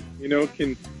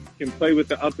 Can play with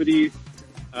the uppities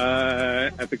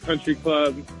at the country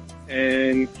club,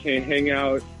 and can hang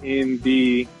out in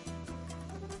the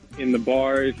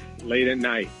bars late at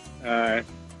night, and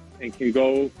can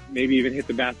go maybe even hit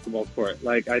the basketball court.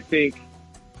 I think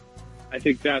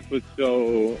that's what's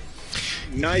so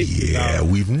nice. Yeah,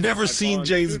 we've never seen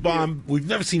James Bond. We've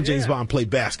never seen James Bond play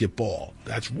basketball.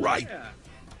 That's right. Yeah.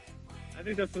 I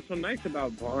think that's what's so nice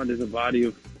about Bond as a body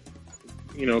of,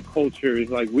 culture. Is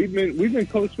we've been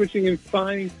code switching and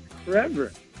spying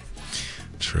forever.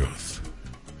 Truth.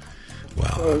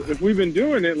 Well, so if we've been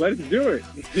doing it, let's do it.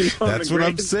 That's what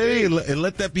I'm saying, and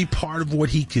let that be part of what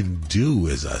he can do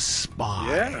as a spy.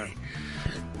 Yeah.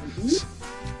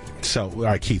 So, all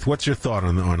right, Keith, what's your thought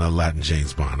on a Latin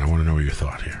James Bond? I want to know your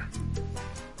thought here.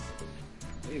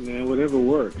 Hey, man, whatever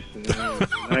works.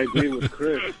 I agree with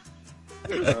Chris.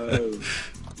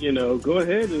 Go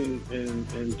ahead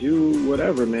and do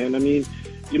whatever, man. I mean,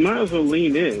 you might as well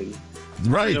lean in.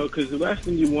 Right. Because the last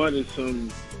thing you want is some,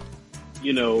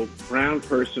 brown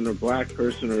person or black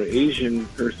person or Asian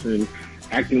person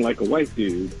acting like a white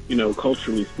dude,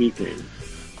 culturally speaking.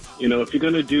 If you're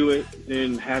going to do it,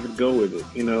 then have it go with it.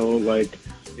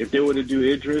 If they were to do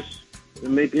Idris,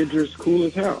 then make Idris cool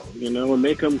as hell, and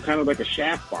make him kind of like a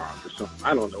Shaft Bond or something.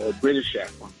 I don't know, a British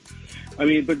Shaft Bond. I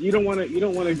mean, but you don't want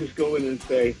to just go in and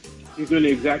say he's doing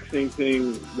the exact same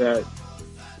thing that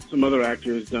some other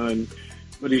actor has done,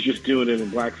 but he's just doing it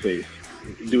in blackface,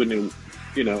 doing it,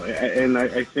 and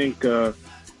I think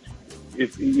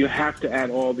if you have to add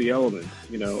all the elements,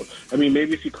 I mean,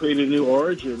 maybe if you create a new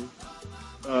origin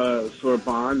for a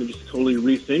Bond and just totally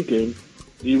rethink him,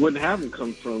 you wouldn't have him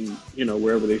come from,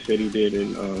 wherever they said he did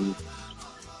in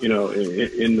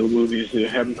the movies. You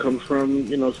have him come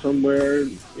from, somewhere,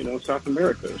 South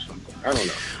America or something. I don't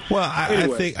know. Well,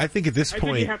 Anyway, I think at this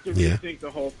point, you have to rethink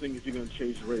the whole thing if you're going to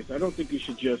change the race. I don't think you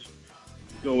should just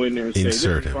go in there and say,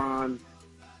 insert this is Bond.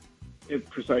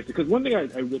 Precisely. Because one thing I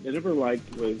never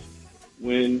liked was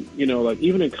when,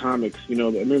 even in comics, I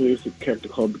remember there was a character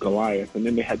called Goliath, and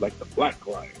then they had, the black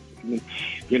Goliath. And then,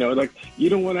 you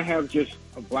don't want to have just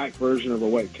a black version of a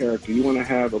white character. You want to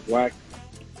have a black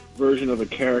version of a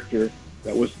character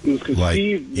that was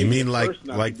conceived. You mean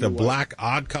like the Black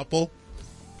Odd Couple?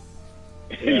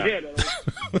 Yeah.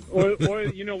 or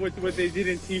what they did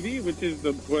in TV, which is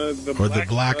the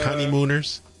Black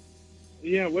Honeymooners.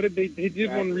 Yeah, what did they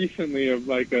did one recently of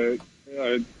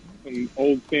some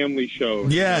old family show.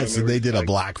 Yes, and they did a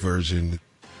black version.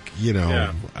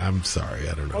 Yeah. I'm sorry,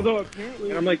 I don't know. Although apparently,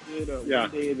 and I'm like, One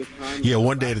day at a time. Yeah,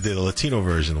 one day they did a Latino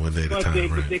version, one day at a time.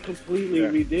 But they completely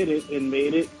redid it and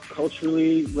made it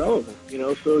culturally relevant.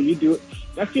 So you do it.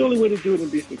 That's the only way to do it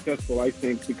and be successful, I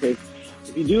think, because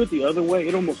if you do it the other way,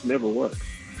 it almost never works.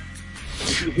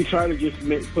 If you try to just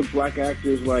put black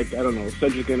actors like, I don't know,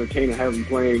 Cedric Entertainer, have them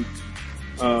playing,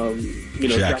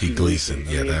 Jackie Gleason.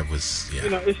 Yeah, that was.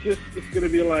 Yeah. It's going to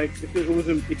be like it was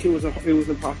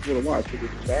impossible to watch. It was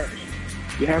embarrassing.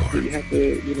 You have to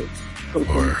come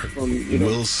from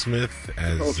Will Smith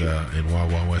as in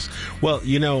Wild Wild West. Well,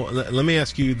 let me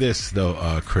ask you this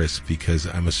though, Chris, because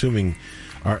I'm assuming.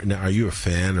 Are you a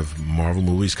fan of Marvel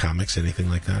movies, comics, anything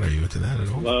like that? Are you into that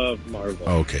at all? Love Marvel.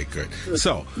 Okay, good.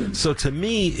 So to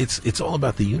me, it's all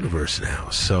about the universe now.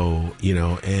 So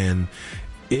and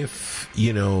if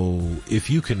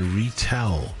you can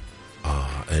retell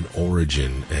an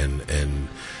origin and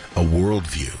a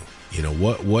worldview,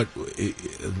 what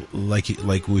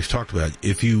like we've talked about,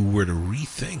 if you were to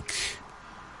rethink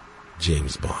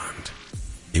James Bond,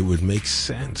 it would make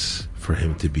sense for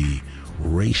him to be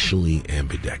racially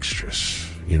ambidextrous.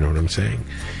 You know what I'm saying?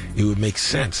 It would make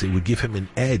sense. It would give him an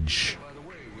edge,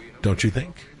 don't you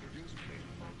think?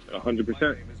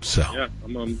 100%. So yeah,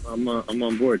 I'm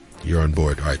on board. You're on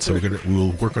board. All right. So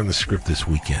we'll work on the script this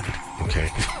weekend. Okay.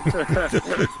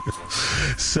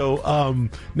 So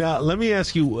now let me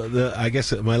ask you. I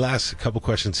guess my last couple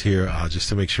questions here, just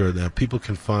to make sure that people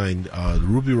can find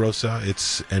Ruby Rosa.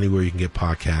 It's anywhere you can get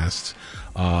podcasts.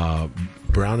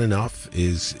 Brown Enough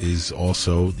is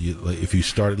also, if you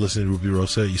started listening to Ruby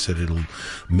Rosa, you said it'll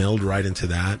meld right into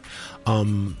that.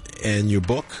 And your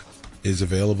book is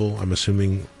available, I'm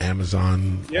assuming,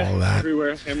 Amazon, all that.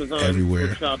 Everywhere. Amazon, everywhere.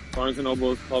 Bookshop, Barnes &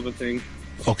 Noble, all the things.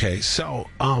 Okay, so,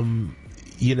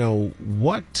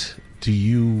 what do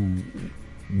you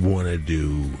want to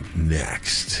do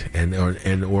next,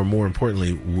 or more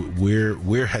importantly,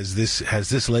 where has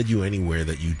this led you anywhere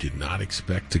that you did not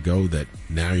expect to go, that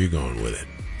now you're going with it?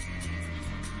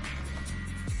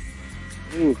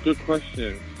 Ooh, good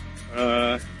question.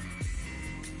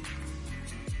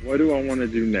 What do I want to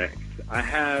do next? I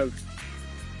have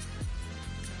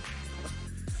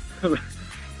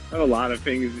a lot of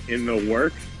things in the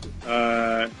works.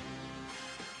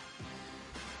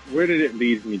 Where did it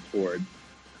lead me towards?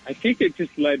 I think it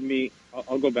just led me,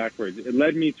 I'll go backwards. It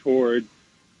led me towards,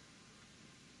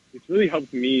 it's really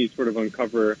helped me sort of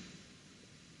uncover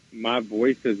my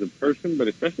voice as a person, but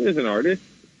especially as an artist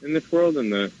in this world,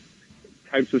 and the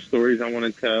types of stories I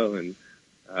want to tell. And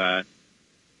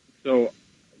so,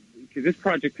 because this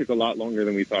project took a lot longer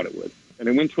than we thought it would. And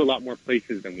it went to a lot more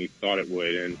places than we thought it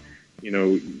would. And, you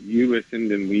know, you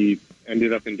listened and we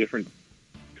ended up in different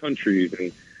countries.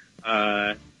 And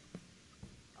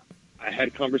I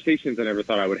had conversations I never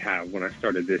thought I would have when I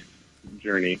started this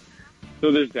journey.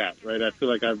 So there's that, right? I feel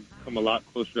like I've come a lot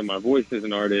closer to my voice as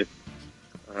an artist.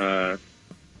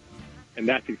 And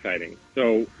that's exciting.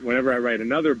 So whenever I write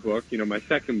another book, you know, my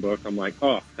second book, I'm like,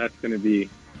 oh, that's going to be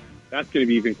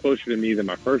even closer to me than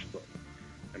my first book.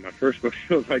 And my first book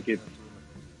feels like it's,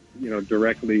 you know,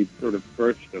 directly sort of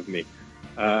birthed of me.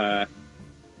 So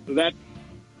that's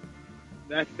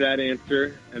that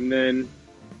answer. And then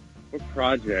what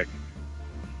project?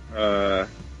 A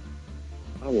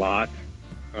lot.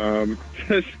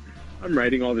 Just I'm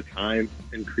writing all the time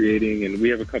and creating, and we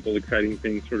have a couple exciting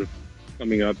things sort of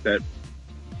coming up that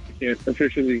I can't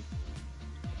officially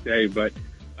say, but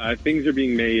things are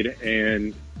being made,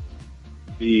 and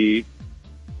the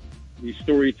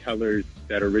storytellers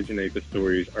that originate the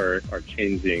stories are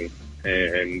changing,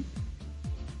 and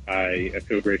I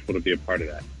feel grateful to be a part of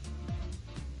that.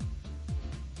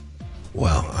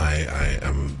 Well,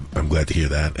 I'm glad to hear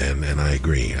that, and I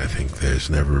agree. I think there's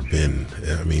never been,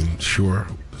 I mean, sure,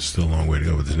 there's still a long way to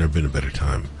go, but there's never been a better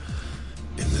time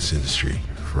in this industry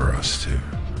for us to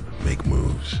make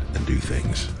moves and do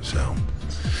things. So,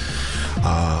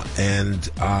 and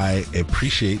I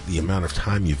appreciate the amount of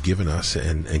time you've given us.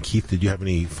 And Keith, did you have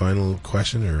any final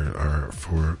question or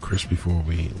for Chris before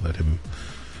we let him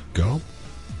go?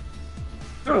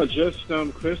 No, just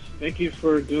Chris, thank you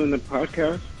for doing the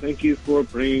podcast. Thank you for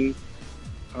bringing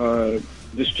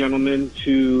this gentleman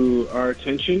to our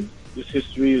attention. This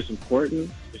history is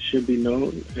important. It should be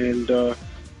known. And,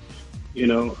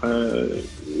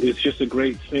 it's just a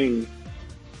great thing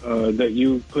that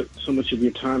you put so much of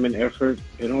your time and effort,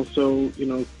 and also,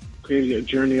 created a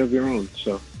journey of your own.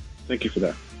 So thank you for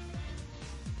that.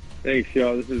 Thanks,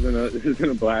 y'all. This has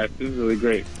been a blast. This is really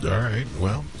great. All right.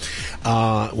 Well,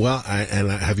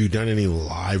 have you done any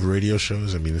live radio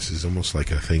shows? I mean, this is almost like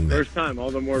a thing that first time.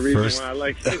 All the more reason why I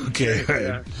like it. Okay.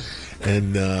 Yeah.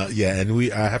 And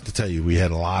I have to tell you, we had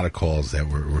a lot of calls that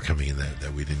were coming in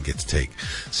that we didn't get to take.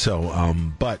 So,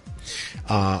 but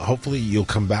hopefully you'll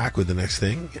come back with the next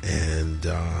thing. And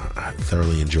I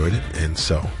thoroughly enjoyed it. And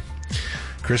so,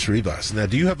 Chris Rivas. Now,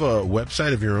 do you have a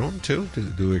website of your own too?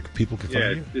 Do people can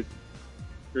find you? Yeah,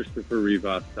 it's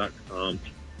ChristopherRivas.com.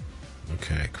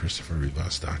 Okay,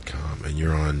 ChristopherRivas.com, and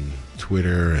you're on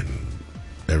Twitter and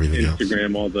everything else.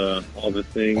 Instagram, all the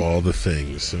things. All the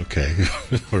things. Okay,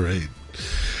 all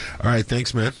right.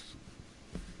 Thanks, man.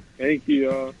 Thank you,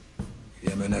 y'all. Il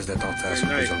y a menace d'attentat sur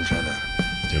les zones chaleur.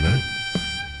 Good night.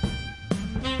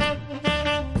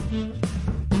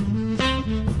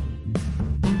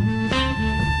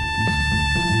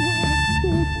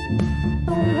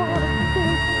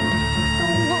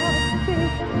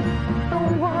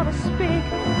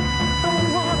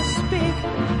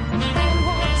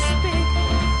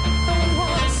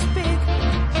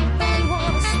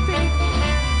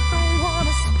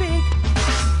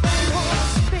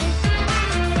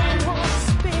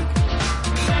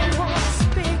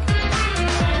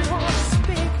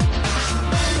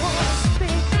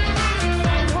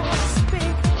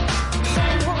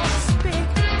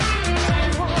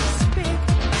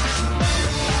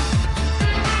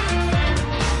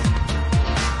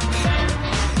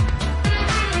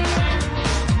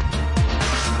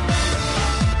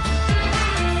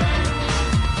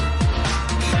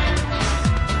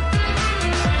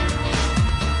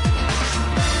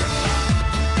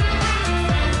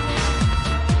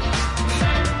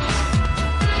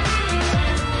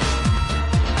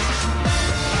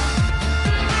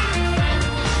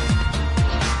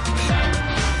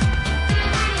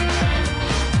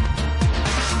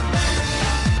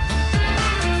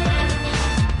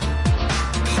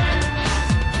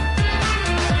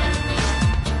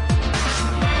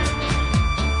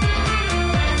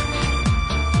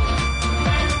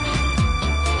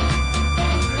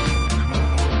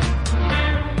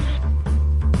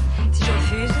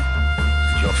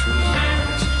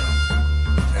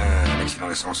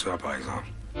 l'ascenseur, par exemple.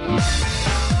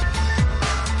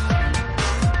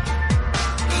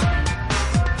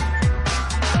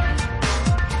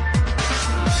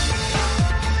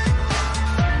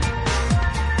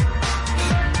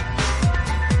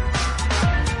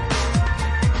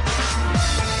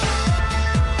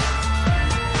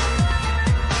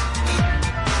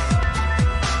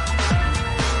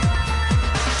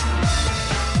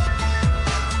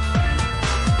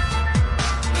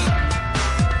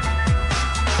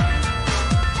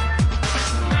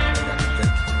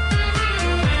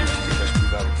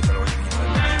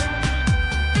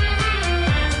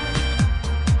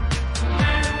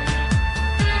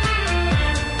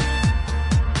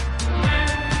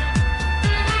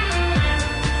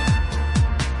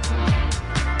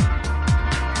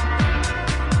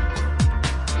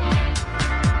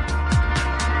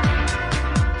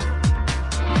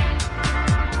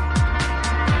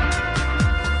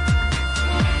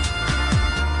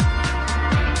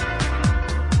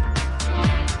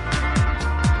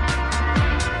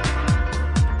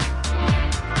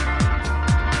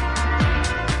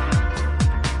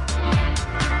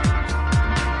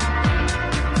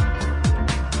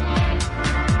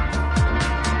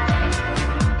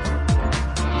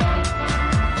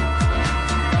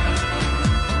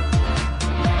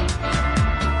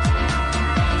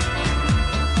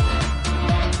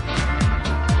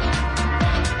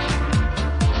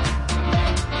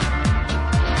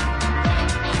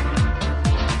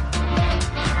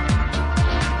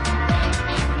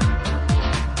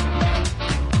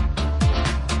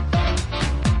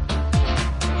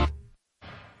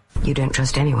 You don't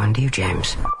trust anyone, do you,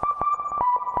 James?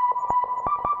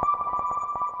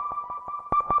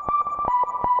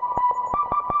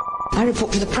 I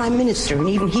report to the Prime Minister, and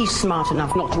even he's smart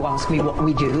enough not to ask me what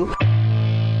we do.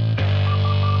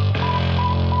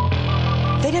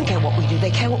 They don't care what we do,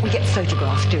 they care what we get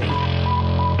photographed doing.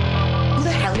 Who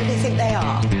the hell do they think they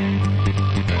are?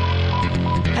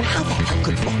 And how the hell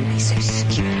could one be so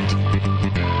stupid?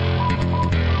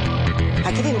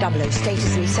 I give him 00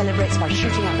 status and he celebrates by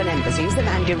shooting up an embassy. Is the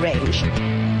man deranged?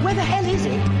 Where the hell is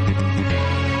he?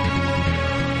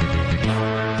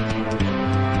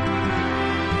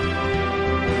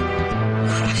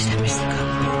 Christ, I miss the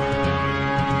company.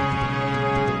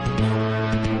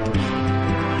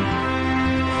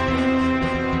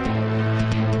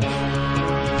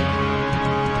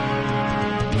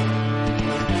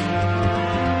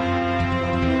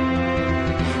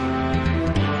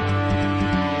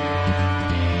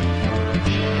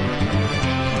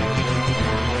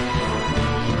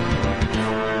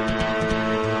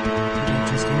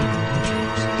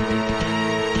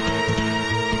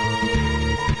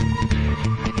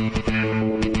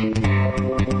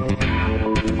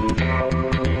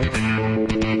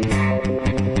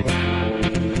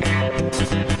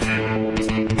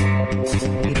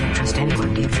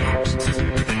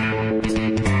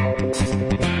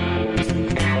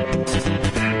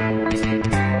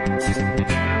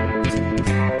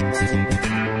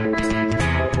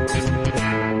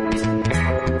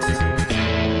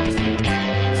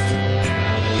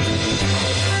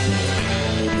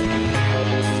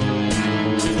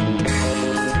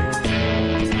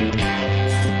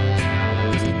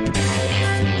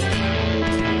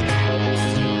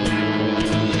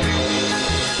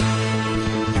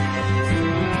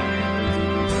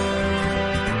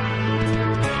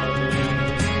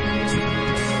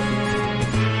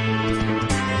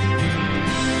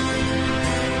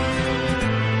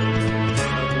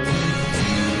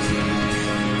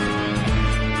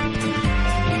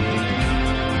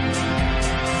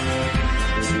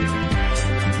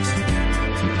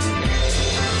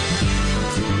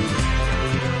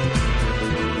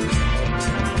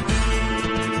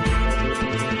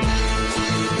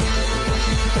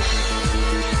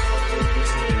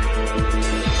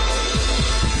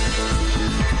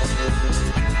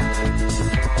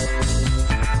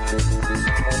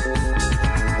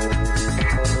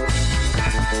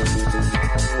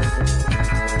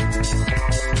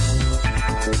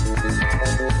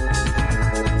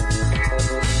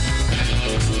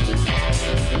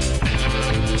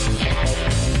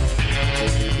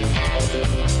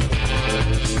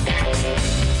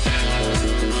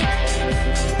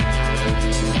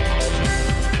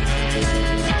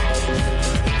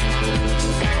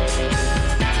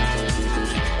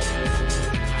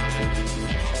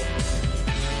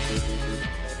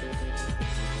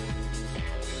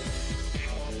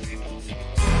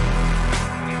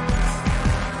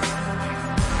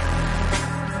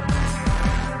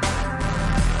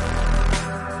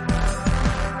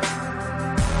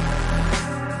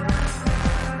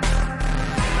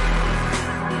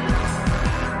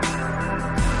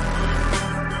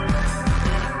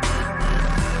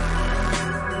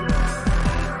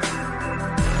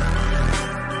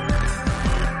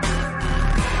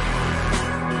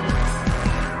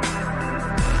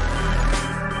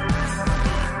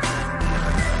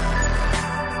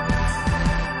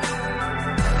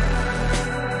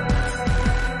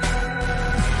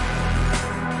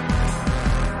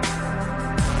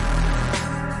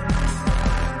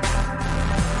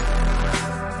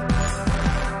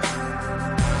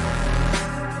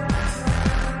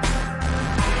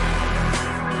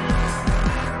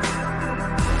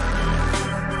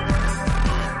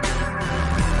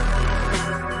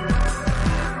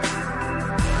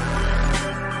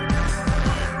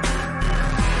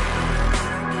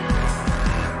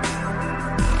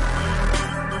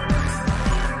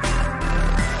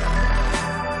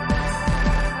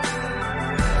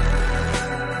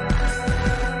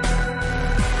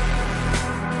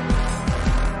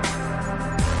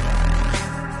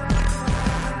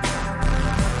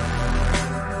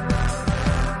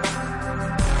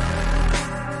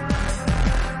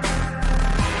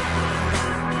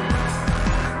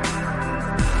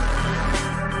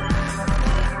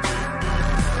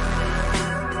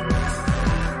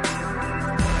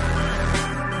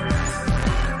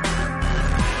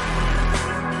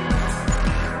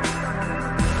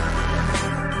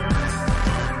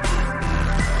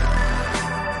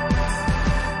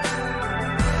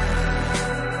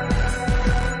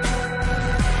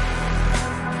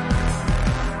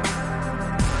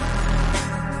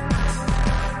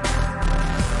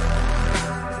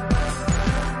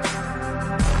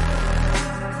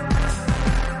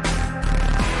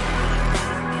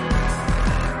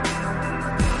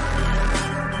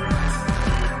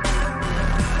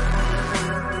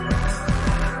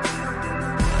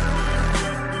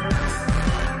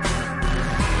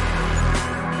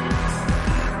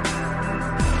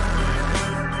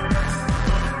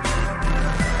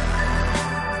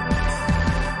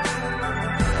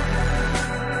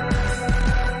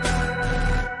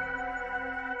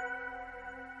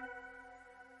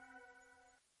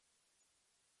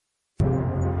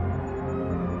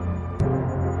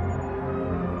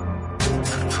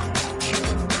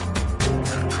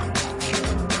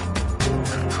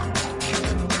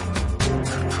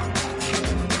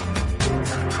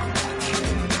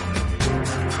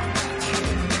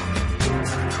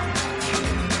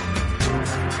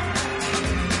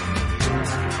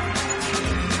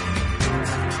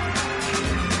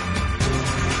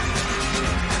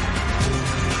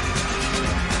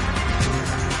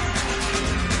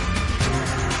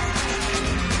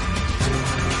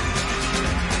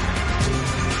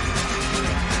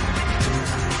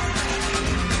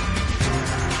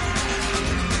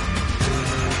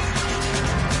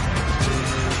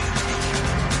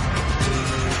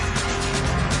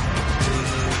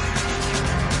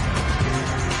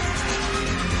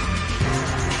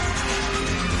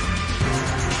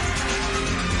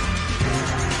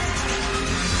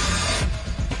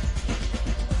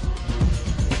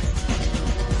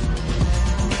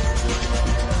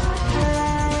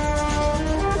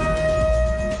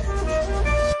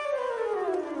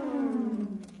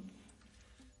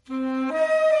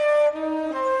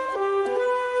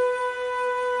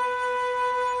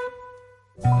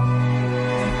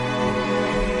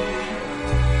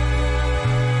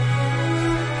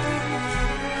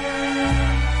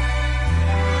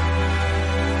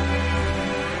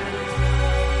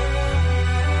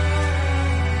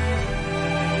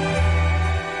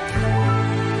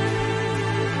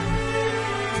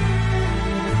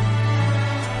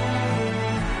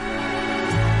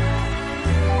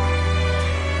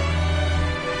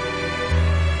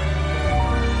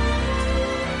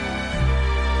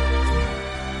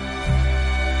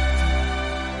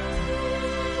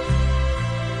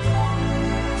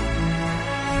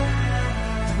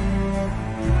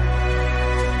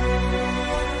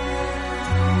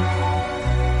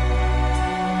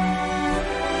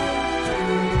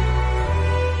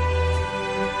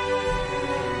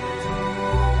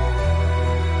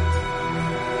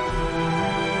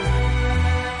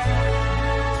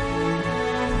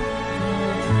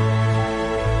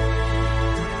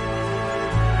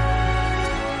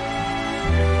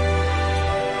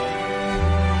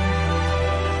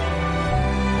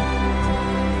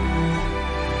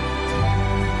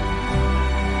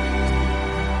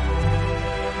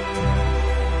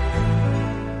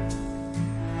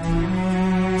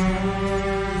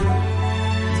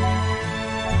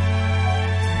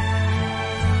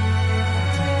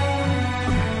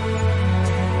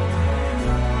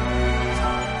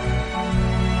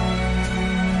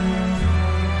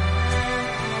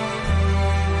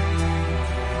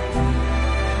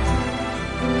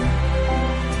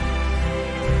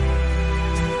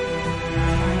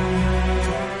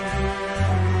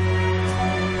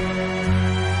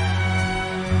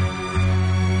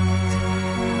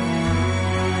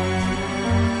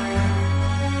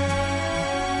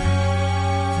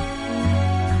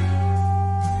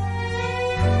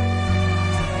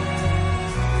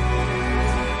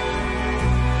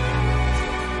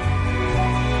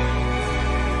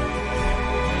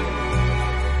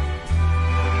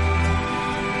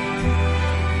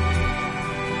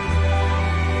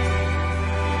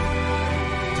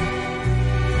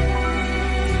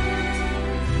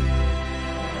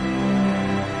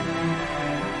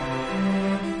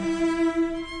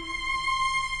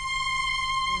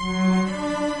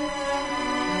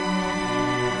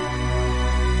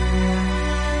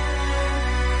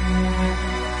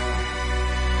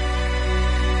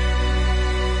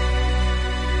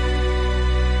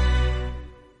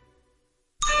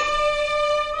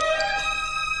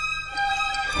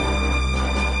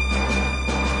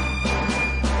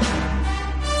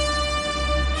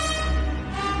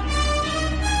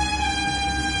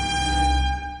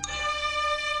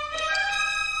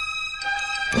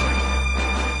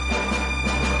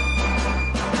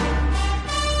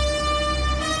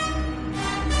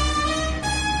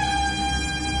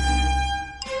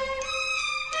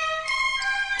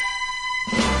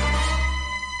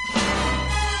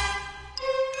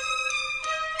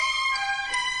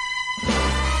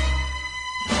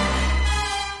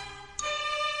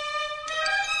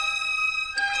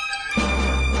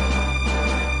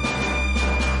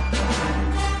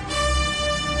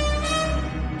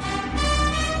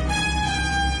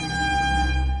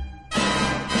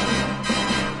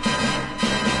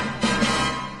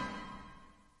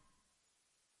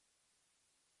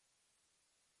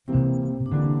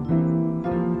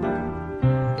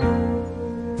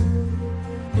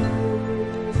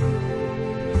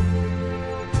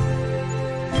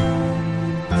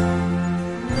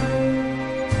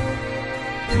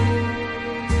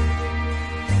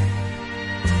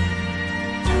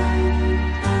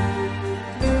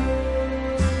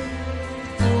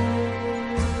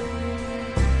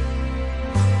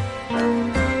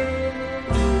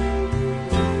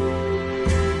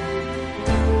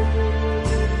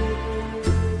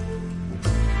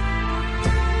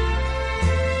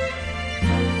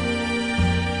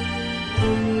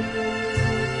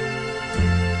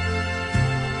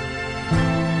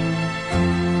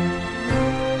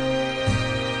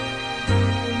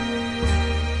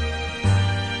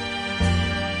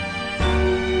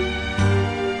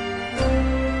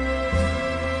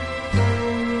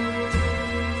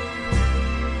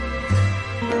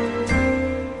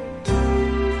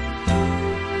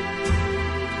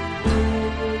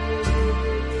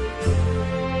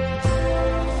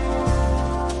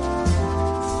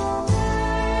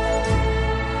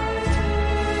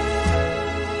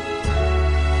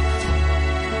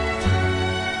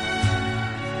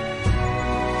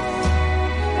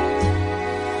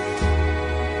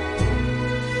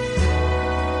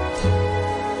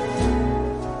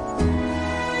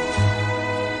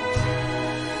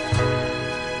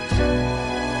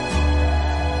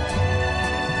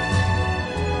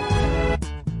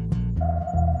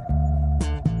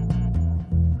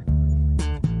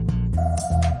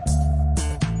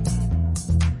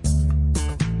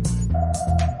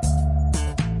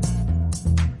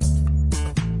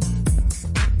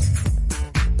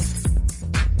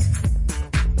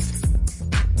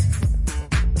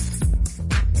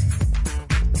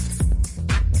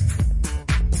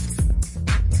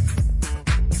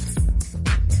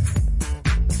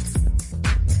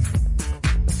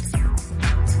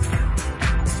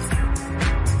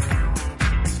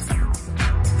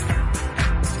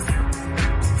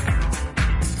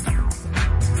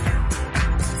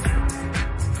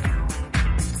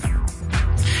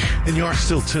 You are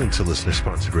still tuned to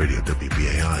listener-sponsored radio,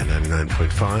 WBAI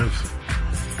 99.5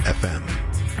 FM,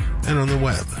 and on the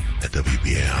web at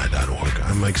WBAI.org.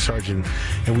 I'm Mike Sargent,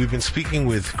 and we've been speaking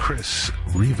with Chris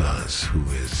Rivas, who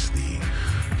is the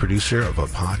producer of a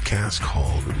podcast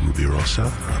called Ruby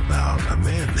Rosa, about a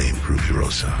man named Ruby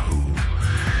Rosa, who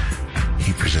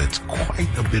he presents quite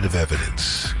a bit of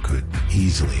evidence could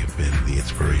easily have been the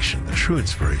inspiration, the true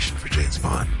inspiration for James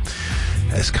Bond.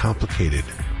 As complicated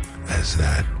as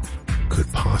that could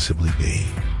possibly be,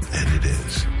 and it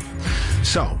is.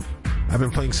 So, I've been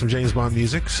playing some James Bond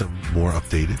music, some more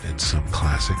updated and some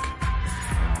classic.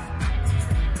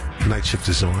 Niteshift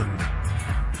is on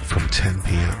from 10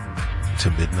 p.m.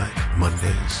 to midnight,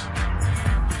 Mondays.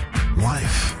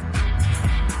 Life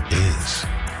is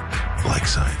like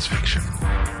science fiction.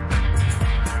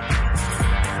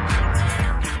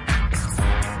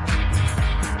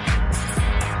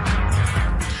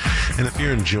 And if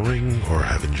you're enjoying or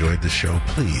have enjoyed the show,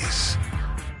 please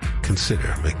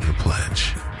consider making a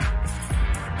pledge.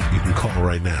 You can call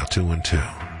right now,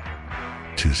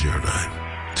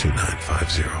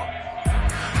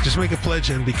 212-209-2950. Just make a pledge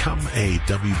and become a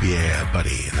WBAI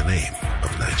buddy in the name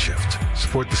of Niteshift.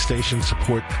 Support the station,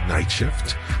 support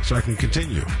Niteshift, so I can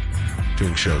continue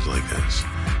doing shows like this.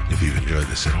 If you've enjoyed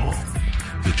this at all,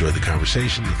 if you enjoyed the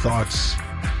conversation, the thoughts,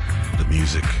 the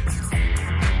music,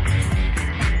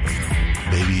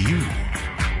 maybe you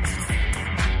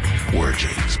were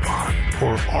James Bond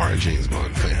or are a James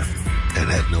Bond fan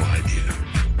and had no idea.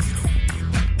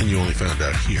 And you only found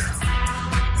out here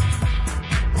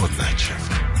on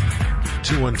Niteshift.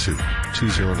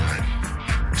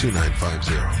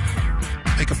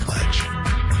 212-209-2950. Make a pledge.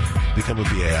 Become a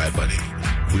BAI buddy.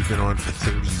 We've been on for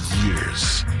 30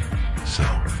 years. So,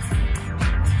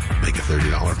 make a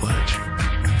 $30 pledge.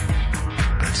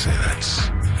 I'd say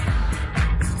that's...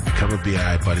 Become a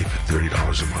BAI buddy for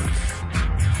 $30 a month.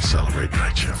 Celebrate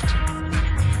Niteshift.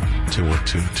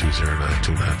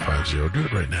 212-209-2950. Do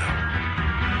it right now.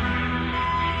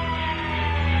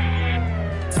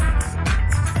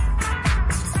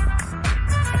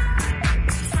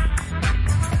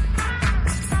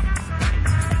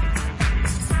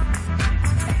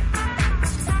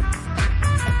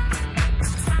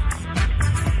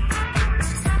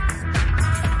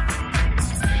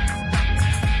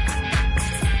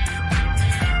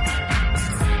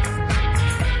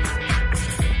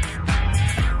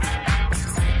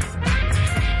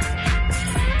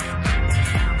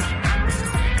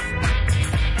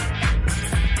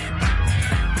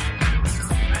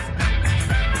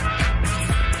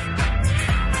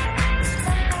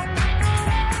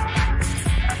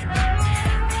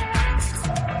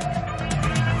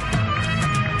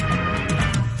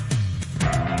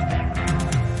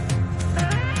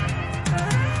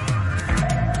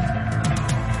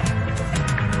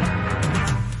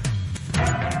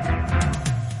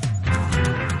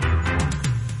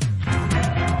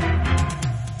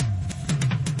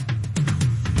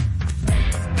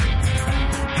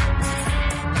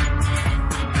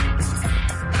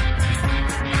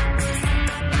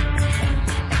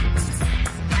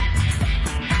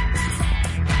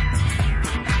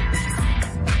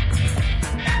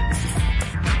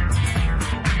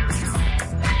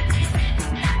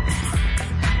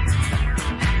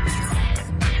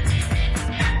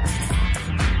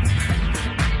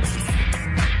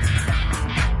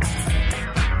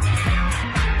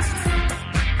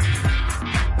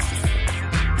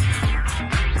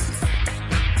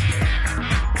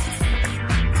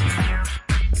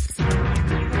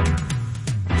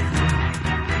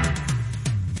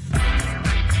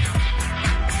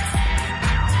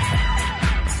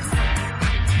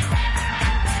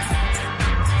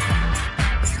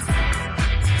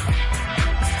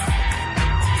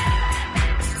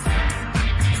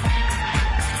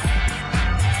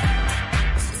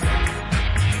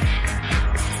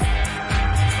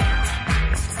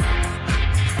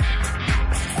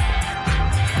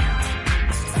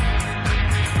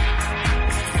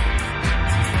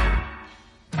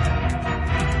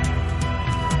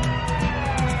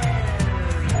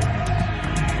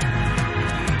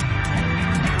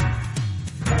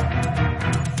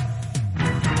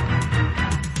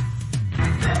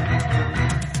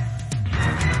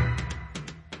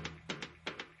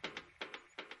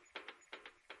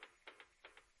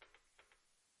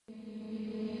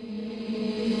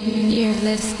 You're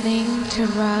listening to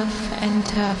Rough and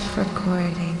Tough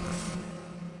Recordings.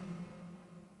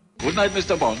 Good night,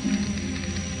 Mr. Bond.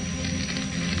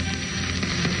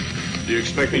 Do you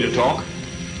expect me to talk?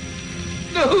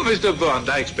 No, Mr. Bond,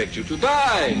 I expect you to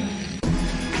die.